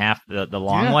in half the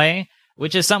long way,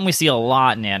 which is something we see a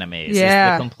lot in animes.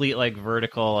 Yeah. It's the complete like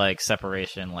vertical like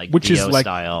separation, like which Dio is like,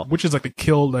 style. Which is like the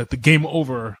kill, like the game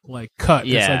over, like cut.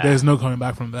 Yeah. It's like there's no coming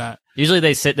back from that. Usually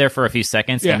they sit there for a few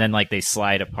seconds and then like they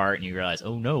slide apart and you realize,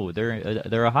 oh no,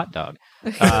 they're a hot dog.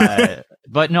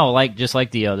 But no, like just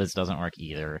like Dio, this doesn't work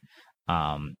either.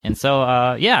 And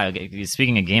so,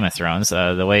 speaking of Game of Thrones,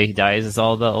 the way he dies is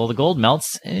all the gold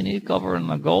melts and he's covered in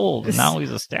the gold. And now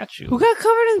he's a statue. Who got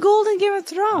covered in gold in Game of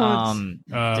Thrones?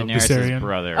 Daenerys'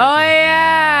 brother. Oh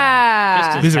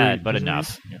yeah, just his head, but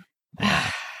enough.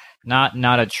 Yeah.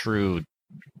 Not a true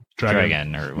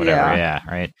dragon or whatever. Yeah,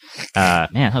 right. Man,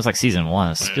 that was like season 1.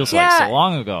 This feels like so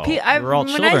long ago. We were all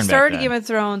children when I started back then. Game of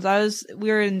Thrones,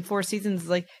 we were in 4 seasons.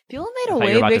 Like people made a way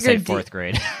way you were about bigger to say 4th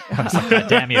grade. I was like, God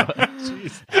damn you!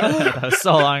 That was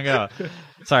so long ago.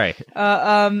 Sorry.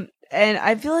 And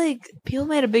I feel like people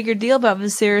made a bigger deal about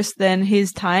Viserys than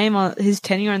his tenure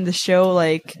on the show.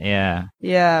 Like, yeah,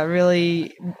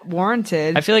 really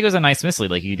warranted. I feel like it was a nice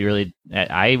mislead. Like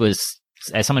I was.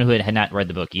 As someone who had not read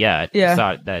the book yet,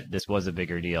 thought that this was a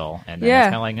bigger deal, and then it's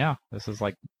kind of like, no, this is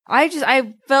like.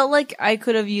 I felt like I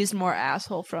could have used more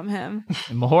asshole from him.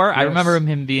 More? Yes. I remember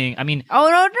him being. I mean,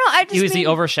 he was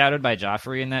overshadowed by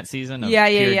Joffrey in that season. Of pure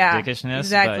dickishness,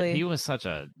 exactly. But he was such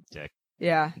a dick.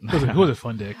 Yeah, he was a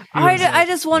fun dick. I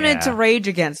just wanted to rage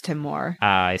against him more.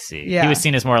 I see. Yeah. He was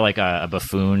seen as more like a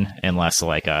buffoon and less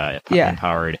like a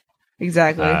empowered.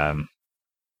 Exactly.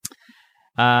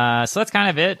 So that's kind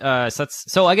of it.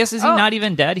 So I guess is he not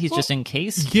even dead? He's just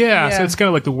encased. Yeah, so it's kind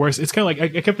of like the worst. It's kind of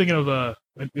like I kept thinking of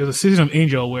there's a season of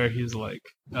Angel where he's like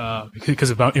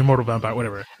because of immortal vampire,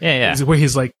 whatever. Yeah. Where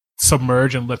he's like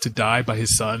submerged and left to die by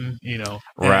his son.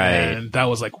 Right. And that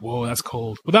was like, whoa, that's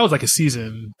cold. But that was like a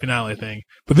season finale thing.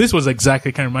 But this was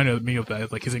exactly kind of reminded me of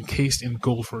that. Like he's encased in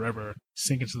gold forever,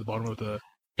 sinking to the bottom of the.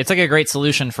 It's like a great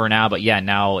solution for now, but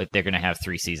now if they're gonna have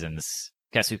 3 seasons.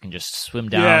 Guess who can just swim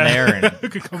down there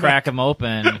and crack them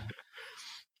open.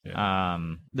 Yeah.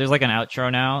 There's like an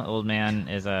outro now. Old man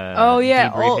is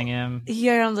debriefing him.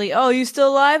 Yeah, I was like, "Oh, you still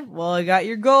alive? Well, I got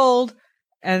your gold."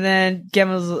 And then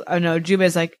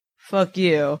Jubei's like, "Fuck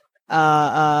you.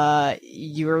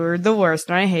 You're the worst,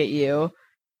 and I hate you."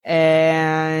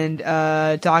 And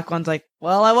Doc One's like,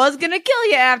 "Well, I was gonna kill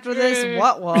you after this.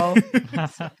 What? Whoa."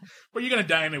 But you're gonna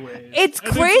die anyway. It's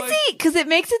crazy because it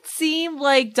makes it seem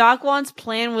like Doc One's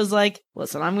plan was like,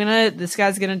 "Listen, this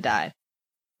guy's gonna die,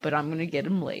 but I'm gonna get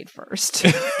him laid first."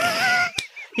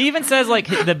 He even says like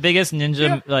the biggest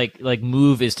ninja like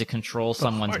move is to control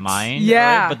someone's mind.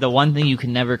 Yeah. Right? But the one thing you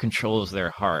can never control is their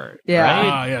heart. Yeah.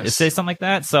 Right? Yes. It says something like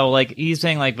that. So like he's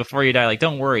saying like before you die, like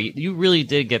don't worry, you really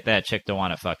did get that chick to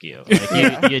want to fuck you.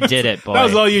 Like, you did it, boy. That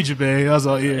was all you, Jubei. That was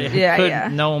all you. Yeah.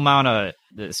 No amount of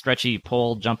the stretchy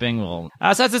pole jumping will.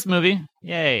 So that's this movie.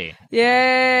 Yay!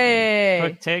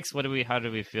 Quick takes. How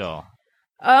do we feel?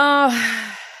 I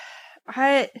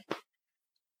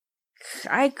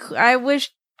wish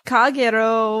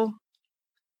Kagero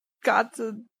got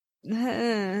to.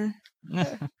 I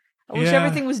wish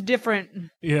everything was different.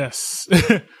 Yes.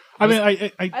 I mean,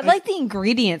 I like the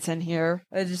ingredients in here.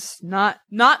 It's just not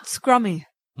scrummy.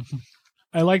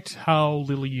 I liked how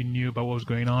little you knew about what was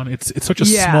going on. It's such a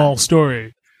small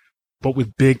story, but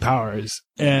with big powers.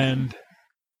 And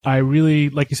I really,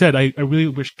 like you said, I really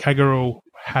wish Kagero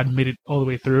had made it all the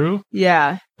way through.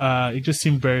 Yeah. It just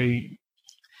seemed very.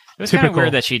 It was typical. kind of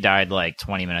weird that she died like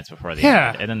 20 minutes before the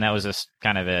end. And then that was just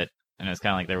kind of it. And it was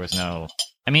kind of like there was no.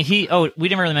 I mean, we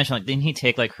didn't really mention, like, didn't he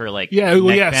take like her like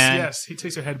yes, he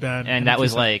takes her headband, and that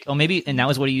was like, and that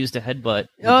was what he used to headbutt.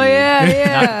 Oh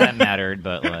yeah. Not that mattered,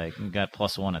 but like got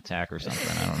 +1 attack or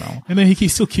something. I don't know. And then he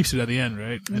still keeps it at the end,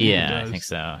 right? I think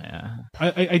so. Yeah,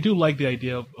 I do like the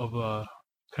idea of a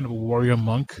kind of a warrior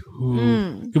monk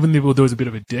who, even though there was a bit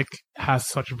of a dick, has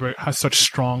such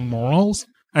strong morals.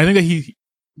 I think that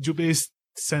Jubei's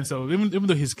sense of even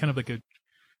though he's kind of like a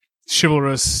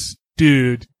chivalrous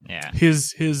dude,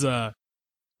 his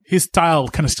style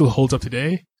kind of still holds up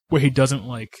today, where he doesn't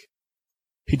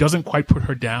quite put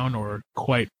her down or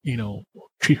quite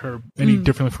treat her any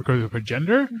differently because of her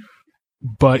gender,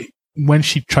 but when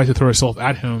she tries to throw herself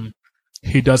at him,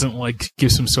 he doesn't like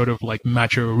give some sort of like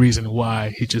macho reason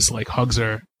why. He just like hugs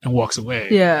her and walks away.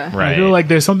 Yeah, right. I feel like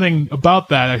there's something about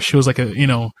that shows like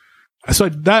so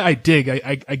that I dig.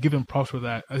 I give him props for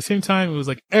that. At the same time, it was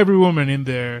like every woman in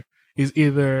there is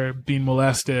either being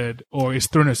molested or is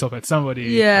throwing herself at somebody.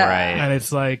 Yeah. Right. And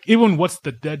it's like, even what's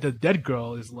the dead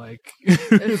girl is like,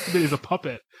 is a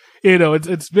puppet.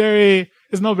 It's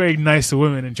not very nice to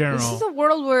women in general. This is a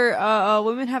world where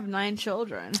women have 9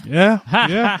 children. Yeah.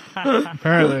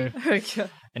 Apparently.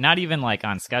 And not even like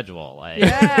on schedule, like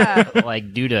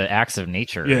like due to acts of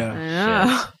nature.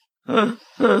 Yeah. I know.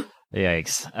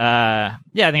 Yikes. I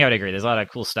think I would agree. There's a lot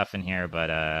of cool stuff in here, but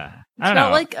I don't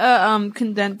know. It's not like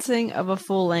condensing of a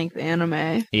full-length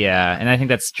anime. Yeah, and I think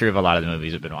that's true of a lot of the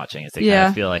movies we've been watching. Is they kind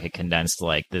of feel like it condensed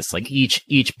like this, like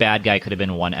each bad guy could have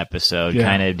been one episode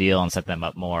kind of deal and set them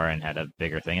up more and had a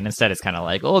bigger thing. And instead, it's kind of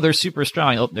like, oh, they're super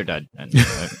strong. Oh, they're dead. And,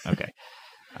 okay.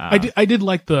 I did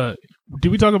like did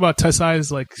we talk about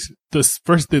Tessai's like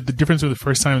the difference with the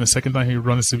first time and the second time he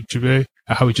runs into Jubei?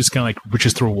 How he just kind of like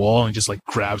reaches through a wall and just like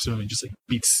grabs him and just like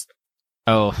beats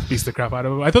the crap out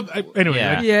of him. I thought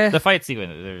the fight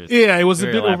sequence. It was a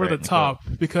bit over the top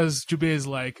because Jubei is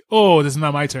like, oh, this is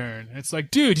not my turn. It's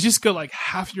like, dude, you just got like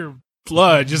half your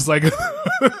blood, just like.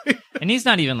 And he's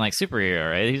not even like superhero,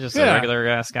 right? He's just a regular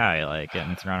ass guy, like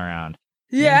getting thrown around.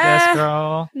 Yeah.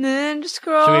 Ninja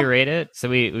Scroll. Should we rate it? So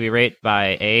we rate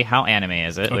by how anime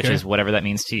is it, which is whatever that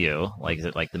means to you. Like, is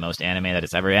it like the most anime that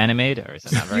it's ever animated, or is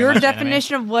it not very your much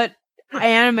definition of what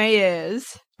anime is?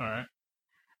 All right.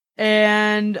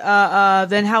 And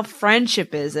then how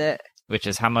friendship is it? Which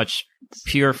is how much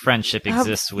pure friendship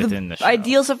exists within the show.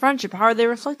 Ideals of friendship, how are they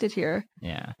reflected here?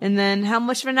 Yeah. And then how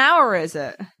much of an hour is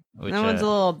it? That one's a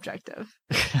little objective.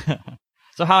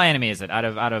 So how anime is it? Out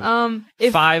of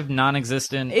 5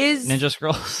 non-existent Ninja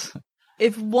Scrolls?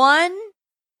 If one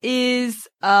is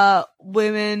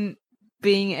women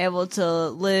being able to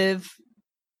live,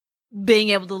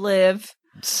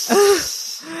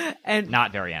 and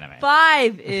not very anime.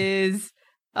 5 is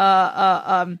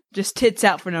just tits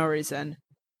out for no reason.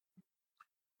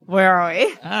 Where are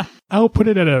we? I'll put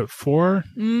it at a 4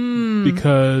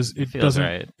 because it doesn't.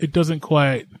 Right. It doesn't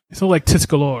quite. It's not like tits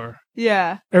galore.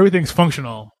 Yeah, everything's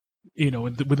functional,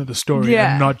 within the story,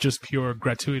 and not just pure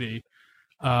gratuity.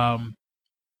 But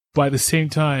at the same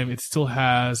time, it still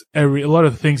has a lot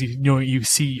of the things you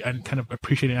see and kind of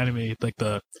appreciate in anime. Like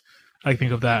I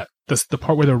think of that the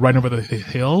part where they're riding over the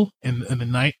hill in the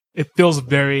night. It feels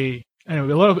very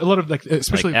Anyway, a lot of like,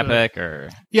 especially like epic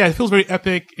it feels very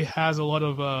epic. It has a lot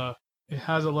of the,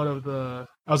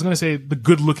 I was gonna say the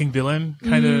good looking villain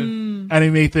kind of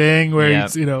anime thing where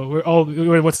it's,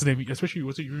 what's his name? Especially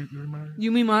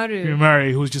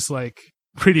Yumimari, who's just like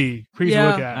pretty to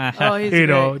look at. Oh, he's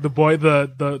the boy,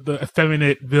 the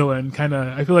effeminate villain kind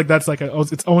of. I feel like that's like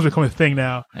it's almost become a thing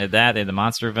now. They had the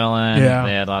monster villain. Yeah.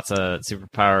 They had lots of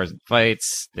superpowers and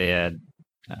fights. They had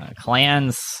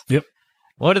clans. Yep.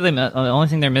 What are they? The only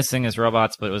thing they're missing is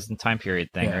robots, but it was a time period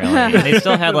thing, really. And they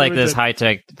still had like this high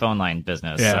tech phone line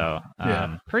business. Yeah.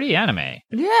 So, pretty anime.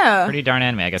 Yeah. Pretty darn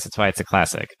anime. I guess that's why it's a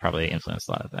classic. Probably influenced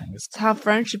a lot of things. It's how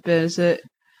friendship is.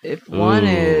 If one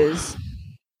is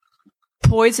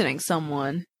poisoning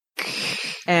someone,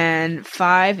 and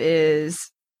 5 is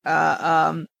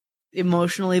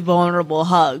emotionally vulnerable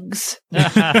hugs.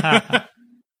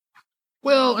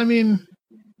 Well, I mean,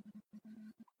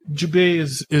 Jubei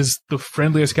is the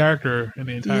friendliest character in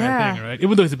the entire thing, right?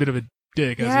 Even though he's a bit of a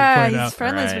dick, as you pointed out. He's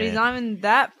friendly, but he's not even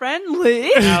that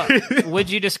friendly. Now, would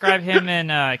you describe him and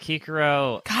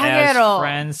Kikuro as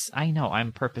friends? I know,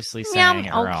 I'm purposely saying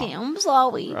it wrong. Okay, I'm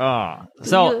sorry. Oh.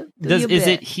 So,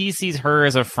 he sees her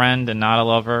as a friend and not a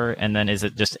lover, and then is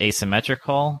it just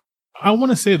asymmetrical? I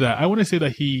want to say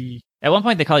that he... At one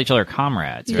point, they call each other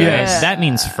comrades, right? Yes. That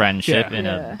means friendship in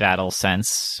a battle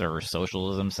sense or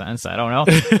socialism sense. I don't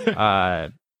know.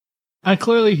 And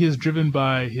clearly, he's driven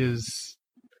by his,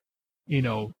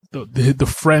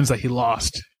 the friends that he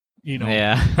lost.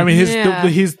 Yeah. I mean,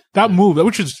 his that move,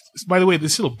 which is, by the way, this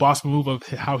is still a boss move of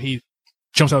how he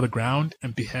jumps out of the ground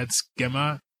and beheads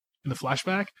Gemma in the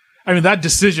flashback. I mean, that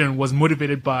decision was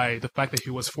motivated by the fact that he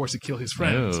was forced to kill his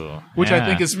friends, which I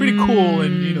think is pretty cool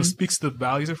and, speaks to the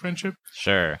values of friendship.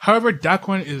 Sure. However,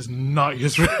 Daquan is not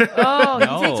his friend. He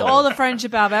takes all the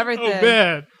friendship out of everything. Oh,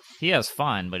 man. He has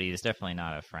fun, but he's definitely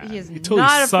not a friend. He is totally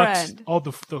not a sucks friend. all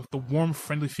the warm,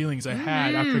 friendly feelings I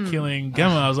had after killing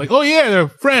Gemma. I was like, oh, yeah, they're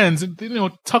friends. And,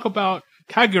 talk about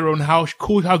Kagero and how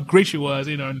cool, how great she was,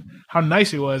 and how nice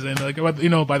she was. And, like,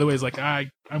 by the way, it's like,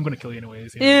 I'm going to kill you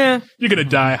anyways. Yeah. You're going to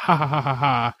die. Ha, ha, ha, ha,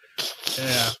 ha.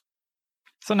 Yeah.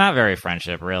 So not very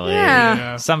friendship, really.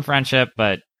 Yeah. Some friendship,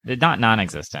 but not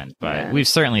non-existent. But we've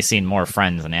certainly seen more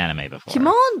friends in anime before.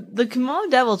 The Kimono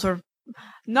Devils were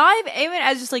not even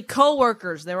as just like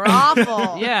co-workers. They were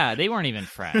awful. Yeah, they weren't even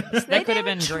friends. They could have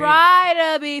been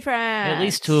try to be friends. At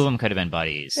least 2 of them could have been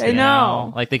buddies. I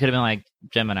know. Like they could have been like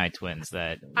Gemini twins.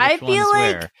 I feel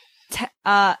like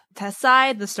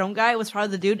Tessai, the stone guy, was probably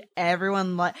the dude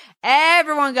everyone got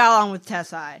along with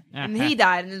Tessai, and he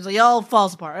died, and it was like it all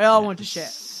falls apart. It all went to shit.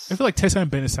 I feel like Tessai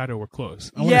and Benisado were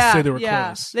close. I want to say they were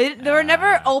close. They were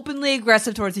never openly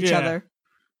aggressive towards each other.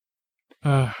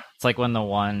 It's like when the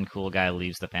one cool guy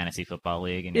leaves the fantasy football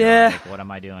league, and you're like, "What am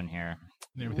I doing here?"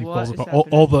 And everything falls apart.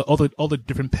 All the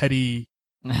different petty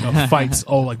fights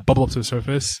all like bubble up to the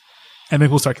surface, and then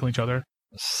we'll start killing each other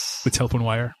with telephone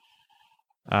wire.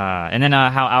 And then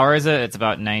how hour is it? It's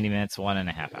about 90 minutes,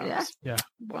 1.5 hours. Yeah.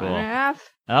 Cool. 1.5.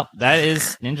 Oh, that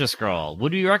is Ninja Scroll.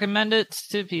 Would you recommend it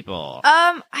to people?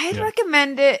 I'd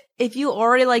recommend it if you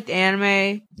already liked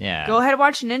anime. Yeah. Go ahead and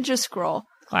watch Ninja Scroll.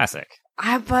 Classic.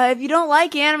 But if you don't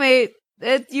like anime,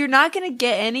 you're not going to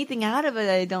get anything out of it,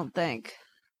 I don't think.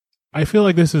 I feel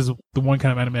like this is the one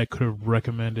kind of anime I could have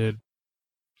recommended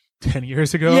 10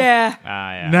 years ago. Yeah.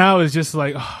 Yeah. Now it's just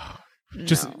like,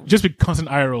 just with constant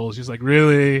eye rolls, just like,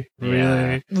 really?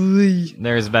 There's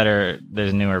newer,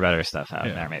 better stuff out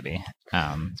there, maybe.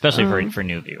 Especially for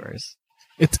new viewers.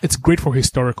 It's great for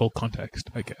historical context,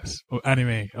 I guess. Or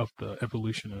anime of the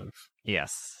evolution of.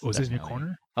 Yes. Was this new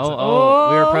corner?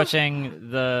 We're approaching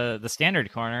the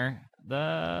standard corner.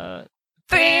 The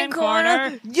fan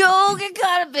corner. You get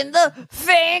caught up in the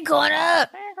fan corner.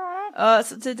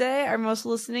 So today our most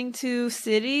listening to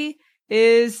city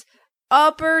is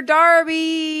Upper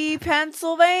Darby,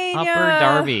 Pennsylvania. Upper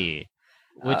Darby,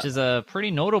 which is a pretty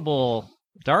notable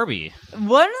Darby.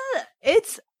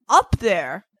 It's up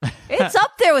there. It's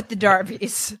up there with the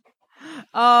Darbys.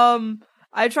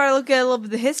 I try to look at a little bit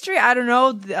of the history. I don't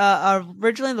know.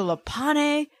 Originally the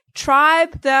Lapane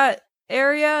tribe, that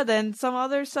area, then some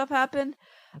other stuff happened.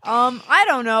 I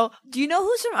don't know. Do you know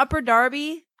who's from Upper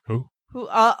Darby? Who?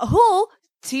 Who?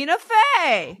 Tina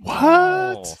Fey.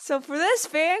 What? So for this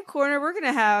fan corner, we're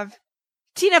gonna have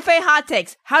Tina Fey hot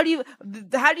takes. How do you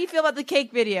feel about the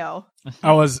cake video?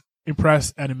 I was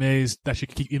impressed and amazed that she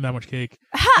could keep eating that much cake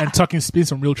and speaking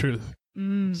some real truth.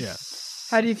 Yeah.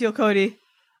 How do you feel, Cody?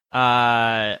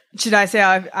 Should I say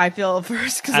how I feel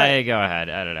first? Go ahead.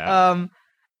 I don't know.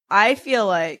 I feel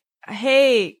like,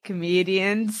 hey,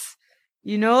 comedians,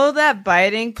 you know that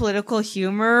biting political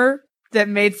humor that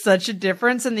made such a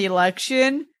difference in the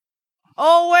election.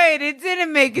 Oh, wait, it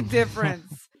didn't make a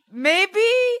difference. Maybe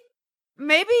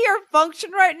your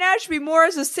function right now should be more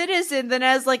as a citizen than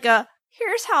as like a,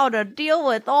 here's how to deal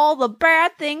with all the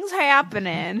bad things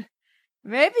happening.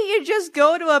 Maybe you just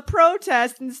go to a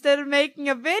protest instead of making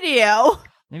a video.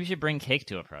 Maybe you should bring cake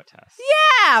to a protest.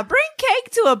 Yeah, bring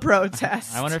cake to a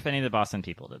protest. I wonder if any of the Boston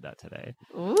people did that today.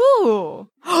 Ooh.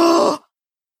 I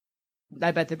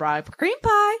bet they brought a cream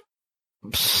pie.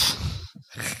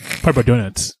 Probably about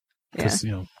donuts. Because,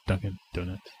 Dunkin'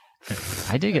 Donuts.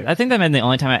 I dig it. I think that meant the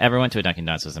only time I ever went to a Dunkin'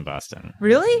 Donuts was in Boston.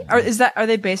 Really? Are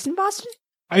they based in Boston?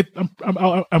 I'm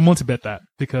willing to bet that,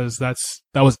 because that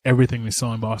was everything we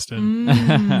saw in Boston.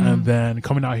 And then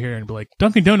coming out here and be like,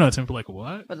 Dunkin' Donuts, and be like,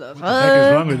 what the heck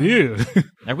is wrong with you?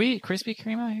 Are we Krispy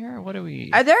Kreme out here? Or what are we?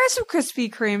 There are some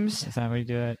Krispy Kremes. Is that how we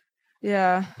do it?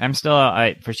 Yeah. I'm still,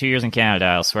 for 2 years in Canada,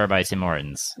 I'll swear by Tim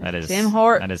Hortons. That is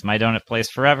my donut place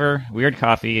forever. Weird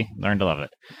coffee. Learn to love it.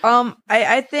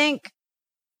 I think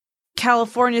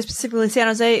California, specifically San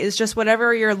Jose, is just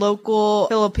whatever your local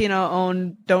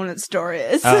Filipino-owned donut store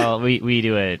is. Oh, we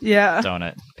do it. Yeah.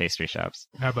 Donut pastry shops.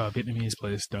 How about a Vietnamese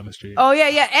place down the street? Oh,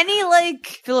 yeah. Any,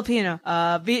 Filipino,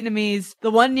 Vietnamese. The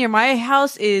one near my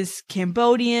house is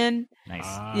Cambodian.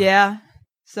 Nice. Yeah.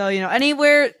 So,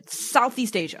 anywhere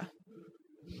Southeast Asia.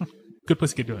 Good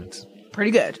place to get donuts. Pretty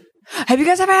good. Have you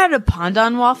guys ever had a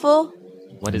pandan waffle?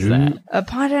 What is that? A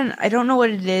pandan, I don't know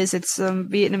what it is. It's some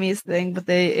Vietnamese thing, but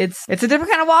it's a different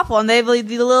kind of waffle, and they have the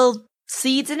little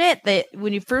seeds in it that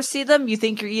when you first see them, you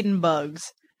think you're eating bugs.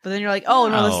 But then you're like, oh,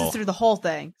 no, this is through the whole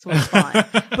thing, so it's fine.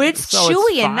 But it's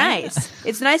chewy and nice.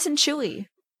 It's nice and chewy.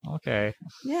 Okay.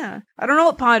 Yeah. I don't know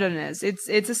what pandan is.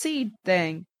 It's a seed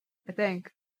thing, I think.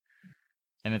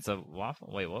 And it's a waffle?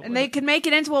 Wait, what? And they can make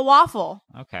it into a waffle.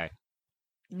 Okay.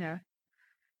 Yeah.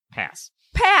 Pass.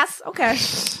 Okay.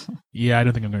 Yeah, I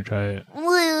don't think I'm going to try it.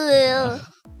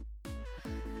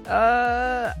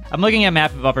 I'm looking at a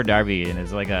map of Upper Darby, and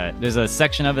there's a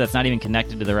section of it that's not even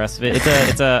connected to the rest of it.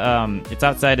 It's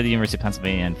outside of the University of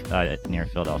Pennsylvania and near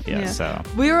Philadelphia. Yeah. So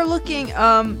we were looking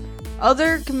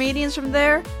other comedians from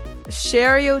there.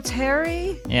 Sherry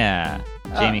O'Terry. Yeah.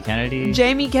 Jamie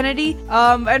Kennedy.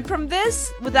 And from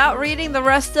this, without reading the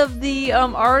rest of the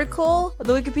article,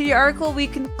 the Wikipedia article, we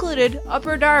concluded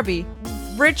Upper Darby,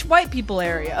 rich white people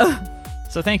area.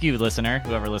 So thank you, listener,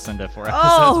 whoever listened to 4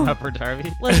 episodes of Upper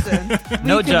Darby. Listen,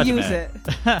 no judgment. Use it.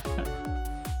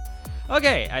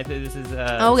 Okay, I think this is been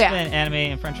Anime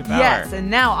and Friendship Hour. Yes, and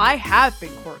now I have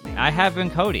been Courtney. I have been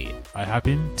Cody. I have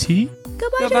been T.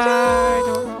 Goodbye.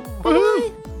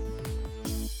 Bye.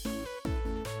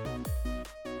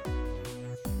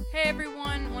 Hey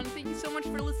everyone, want to thank you so much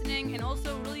for listening, and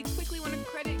also really quickly want to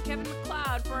credit Kevin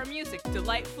MacLeod for our music,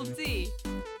 Delightful D.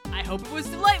 I hope it was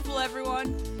delightful,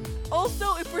 everyone.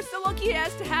 Also, if we're so lucky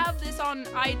as to have this on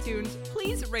iTunes,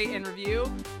 please rate and review.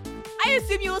 I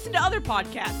assume you listen to other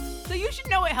podcasts, so you should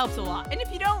know it helps a lot. And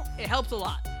if you don't, it helps a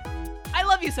lot. I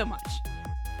love you so much.